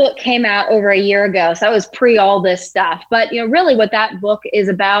 So that book came out over a year ago. So that was pre all this stuff. But really what that book is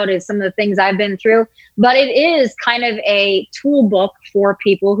about is some of the things I've been through. But it is kind of a tool book for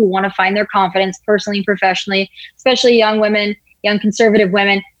people who want to find their confidence personally and professionally, especially young women, young conservative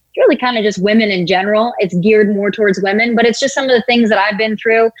women, really kind of just women in general. It's geared more towards women, but it's just some of the things that I've been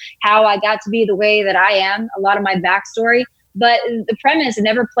through, how I got to be the way that I am, a lot of my backstory. But the premise of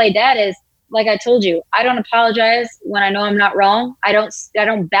Never Play Dead is, like I told you, I don't apologize when I know I'm not wrong. I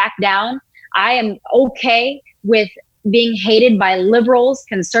don't back down. I am okay with being hated by liberals,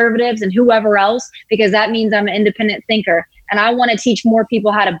 conservatives, and whoever else, because that means I'm an independent thinker. And I want to teach more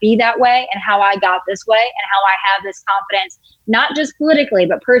people how to be that way and how I got this way and how I have this confidence, not just politically,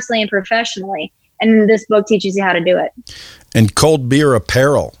 but personally and professionally. And this book teaches you how to do it. And Cold Beer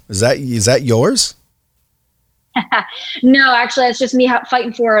Apparel, is that yours? No, actually, it's just me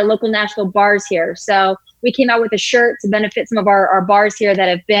fighting for our local Nashville bars here. So we came out with a shirt to benefit some of our bars here that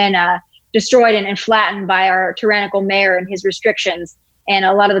have been destroyed and flattened by our tyrannical mayor and his restrictions. and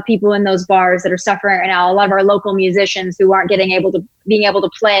a lot of the people in those bars that are suffering right now, a lot of our local musicians who aren't being able to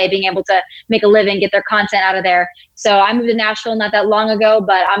play, being able to make a living, get their content out of there. So I moved to Nashville not that long ago,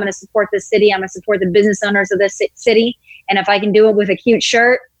 but I'm going to support this city. I'm going to support the business owners of this city. And if I can do it with a cute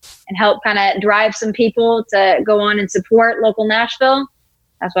shirt and help kind of drive some people to go on and support local Nashville,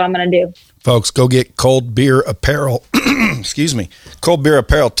 that's what I'm going to do. Folks, go get Cold Beer Apparel. Excuse me. Cold Beer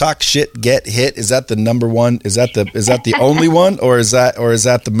Apparel. Talk shit, get hit. Is that the number one? Is that the only one, or is that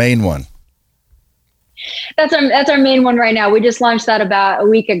the main one? That's our main one right now. We just launched that about a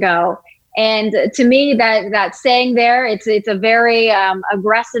week ago. And to me, that saying there, it's a very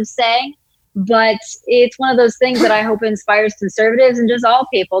aggressive saying, but it's one of those things that I hope inspires conservatives and just all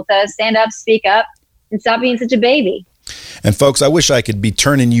people to stand up, speak up, and stop being such a baby. And folks, I wish I could be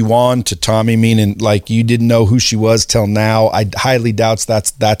turning you on to Tomi, meaning like you didn't know who she was till now. I highly doubt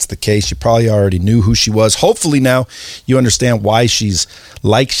that's the case. You probably already knew who she was. Hopefully now you understand why she's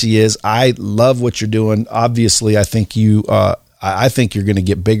like she is. I love what you're doing. Obviously, I think you're going to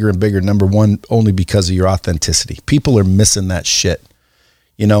get bigger and bigger. Number one, only because of your authenticity. People are missing that shit.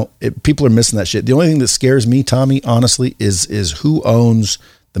 You know, people are missing that shit. The only thing that scares me, Tomi, honestly, is who owns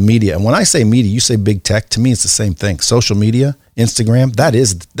the media. And when I say media, you say big tech. To me, it's the same thing. Social media, Instagram, that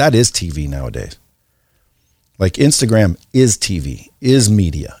is TV nowadays. Like Instagram is TV, is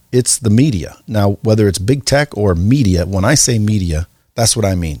media. It's the media. Now, whether it's big tech or media, when I say media, that's what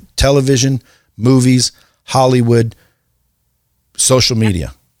I mean. Television, movies, Hollywood, social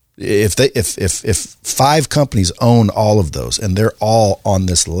media. If 5 companies own all of those and they're all on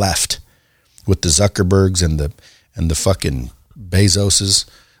this left with the Zuckerbergs and the fucking Bezoses,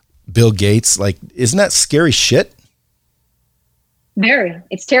 Bill Gates, like, isn't that scary shit? Very.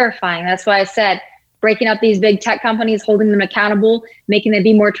 It's terrifying. That's why I said breaking up these big tech companies, holding them accountable, making them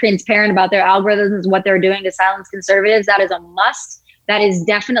be more transparent about their algorithms, what they're doing to silence conservatives. That is a must. That is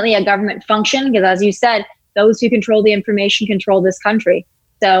definitely a government function because, as you said, those who control the information control this country.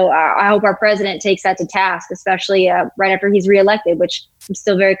 So I hope our president takes that to task, especially right after he's reelected, which I'm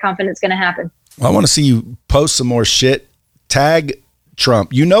still very confident is going to happen. Well, I want to see you post some more shit. Tag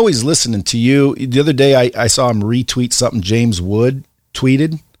Trump. You know he's listening to you. The other day I saw him retweet something James Wood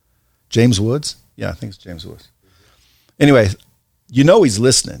tweeted. James Woods? Yeah, I think it's James Woods. Anyway, you know he's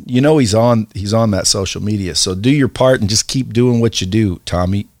listening. You know he's on that social media. So do your part and just keep doing what you do,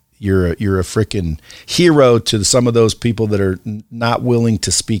 Tomi. You're a freaking hero to some of those people that are not willing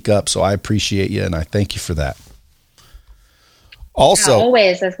to speak up. So I appreciate you and I thank you for that. Also, yeah,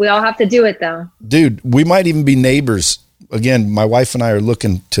 always. We all have to do it, though. Dude, we might even be neighbors. Again, my wife and I are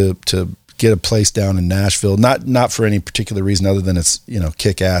looking to get a place down in Nashville. Not for any particular reason other than it's,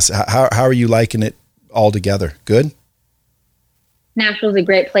 kick ass. How are you liking it all together? Good? Nashville's a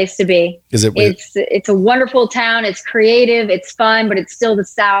great place to be. Is it? It's a wonderful town. It's creative. It's fun, but it's still the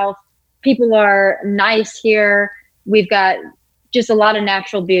South. People are nice here. We've got just a lot of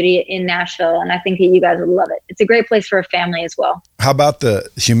natural beauty in Nashville, and I think that you guys would love it. It's a great place for a family as well. How about the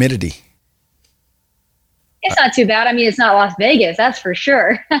humidity? It's not too bad. I mean, it's not Las Vegas, that's for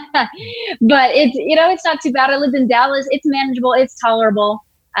sure. But it's not too bad. I lived in Dallas. It's manageable. It's tolerable.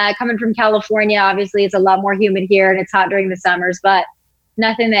 Coming from California, obviously, it's a lot more humid here and it's hot during the summers, but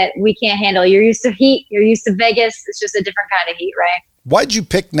nothing that we can't handle. You're used to heat. You're used to Vegas. It's just a different kind of heat, right? Why'd you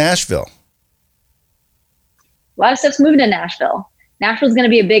pick Nashville? A lot of stuff's moving to Nashville. Nashville's going to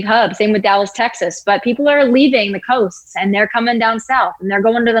be a big hub. Same with Dallas, Texas. But people are leaving the coasts and they're coming down south and they're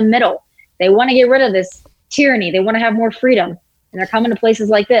going to the middle. They want to get rid of this tyranny. They want to have more freedom. And they're coming to places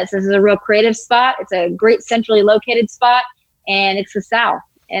like this. This is a real creative spot. It's a great centrally located spot. And it's the South.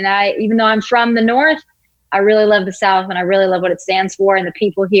 And even though I'm from the North, I really love the South and I really love what it stands for and the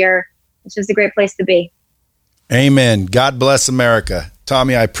people here. It's just a great place to be. Amen. God bless America.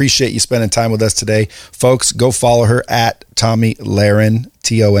 Tomi, I appreciate you spending time with us today. Folks, go follow her at Tomi Lahren,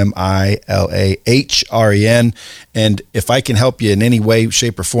 TOMILAHREN. And if I can help you in any way,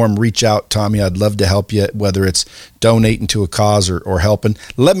 shape, or form, reach out, Tomi. I'd love to help you, whether it's donating to a cause or helping.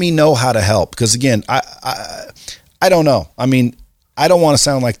 Let me know how to help. Because again, I don't know. I mean, I don't want to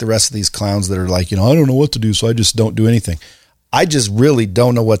sound like the rest of these clowns that are like, I don't know what to do, so I just don't do anything. I just really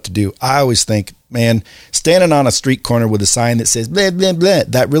don't know what to do. I always think, man, standing on a street corner with a sign that says blah, blah, blah,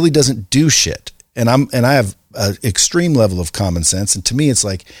 that really doesn't do shit. And I have an extreme level of common sense. And to me, it's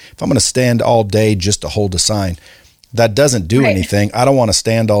like, if I'm going to stand all day just to hold a sign, that doesn't do anything. I don't want to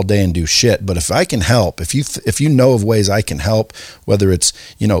stand all day and do shit. But if I can help, if you know of ways I can help, whether it's,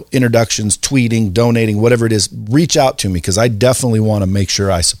 introductions, tweeting, donating, whatever it is, reach out to me, because I definitely want to make sure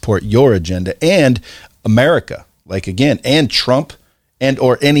I support your agenda and America. Like, again, and Trump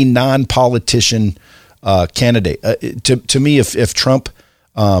or any non-politician candidate. To me, if Trump,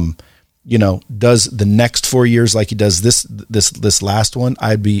 does the next 4 years like he does this last one,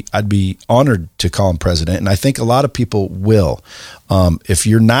 I'd be honored to call him president. And I think a lot of people will. If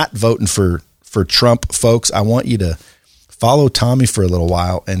you're not voting for Trump, folks, I want you to follow Tomi for a little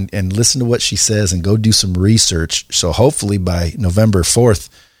while and listen to what she says and go do some research. So hopefully by November 4th,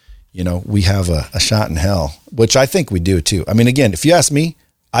 we have a shot in hell, which I think we do too. I mean, again, if you ask me,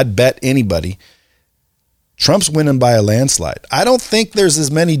 I'd bet anybody Trump's winning by a landslide. I don't think there's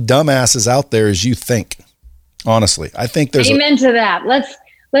as many dumbasses out there as you think. Honestly, I think there's amen to that. Let's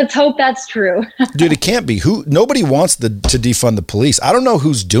hope that's true. Dude, it can't be. Nobody wants to defund the police. I don't know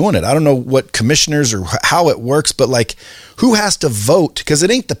who's doing it. I don't know what commissioners or how it works, but like, who has to vote? Because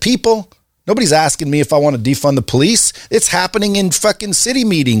it ain't the people. Nobody's asking me if I want to defund the police. It's happening in fucking city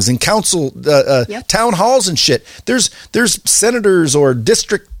meetings and council, town halls and shit. There's senators or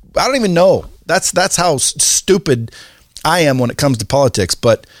district. I don't even know. That's how stupid I am when it comes to politics.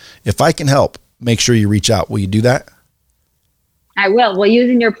 But if I can help, make sure you reach out. Will you do that? I will. Well,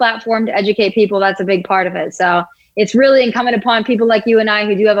 using your platform to educate people, that's a big part of it. So it's really incumbent upon people like you and I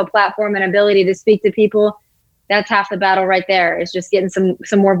who do have a platform and ability to speak to people. That's half the battle right there. It's just getting some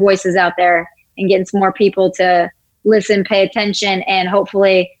more voices out there and getting some more people to listen, pay attention, and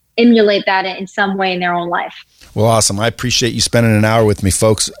hopefully emulate that in some way in their own life. Well, awesome. I appreciate you spending an hour with me,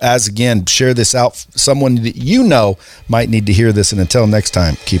 folks. As again, share this out. Someone that might need to hear this. And until next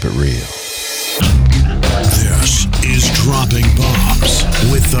time, keep it real. This is Dropping Bombs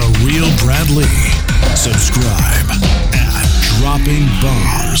with the real Brad Lee. Subscribe at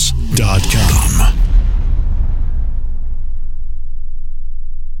droppingbombs.com.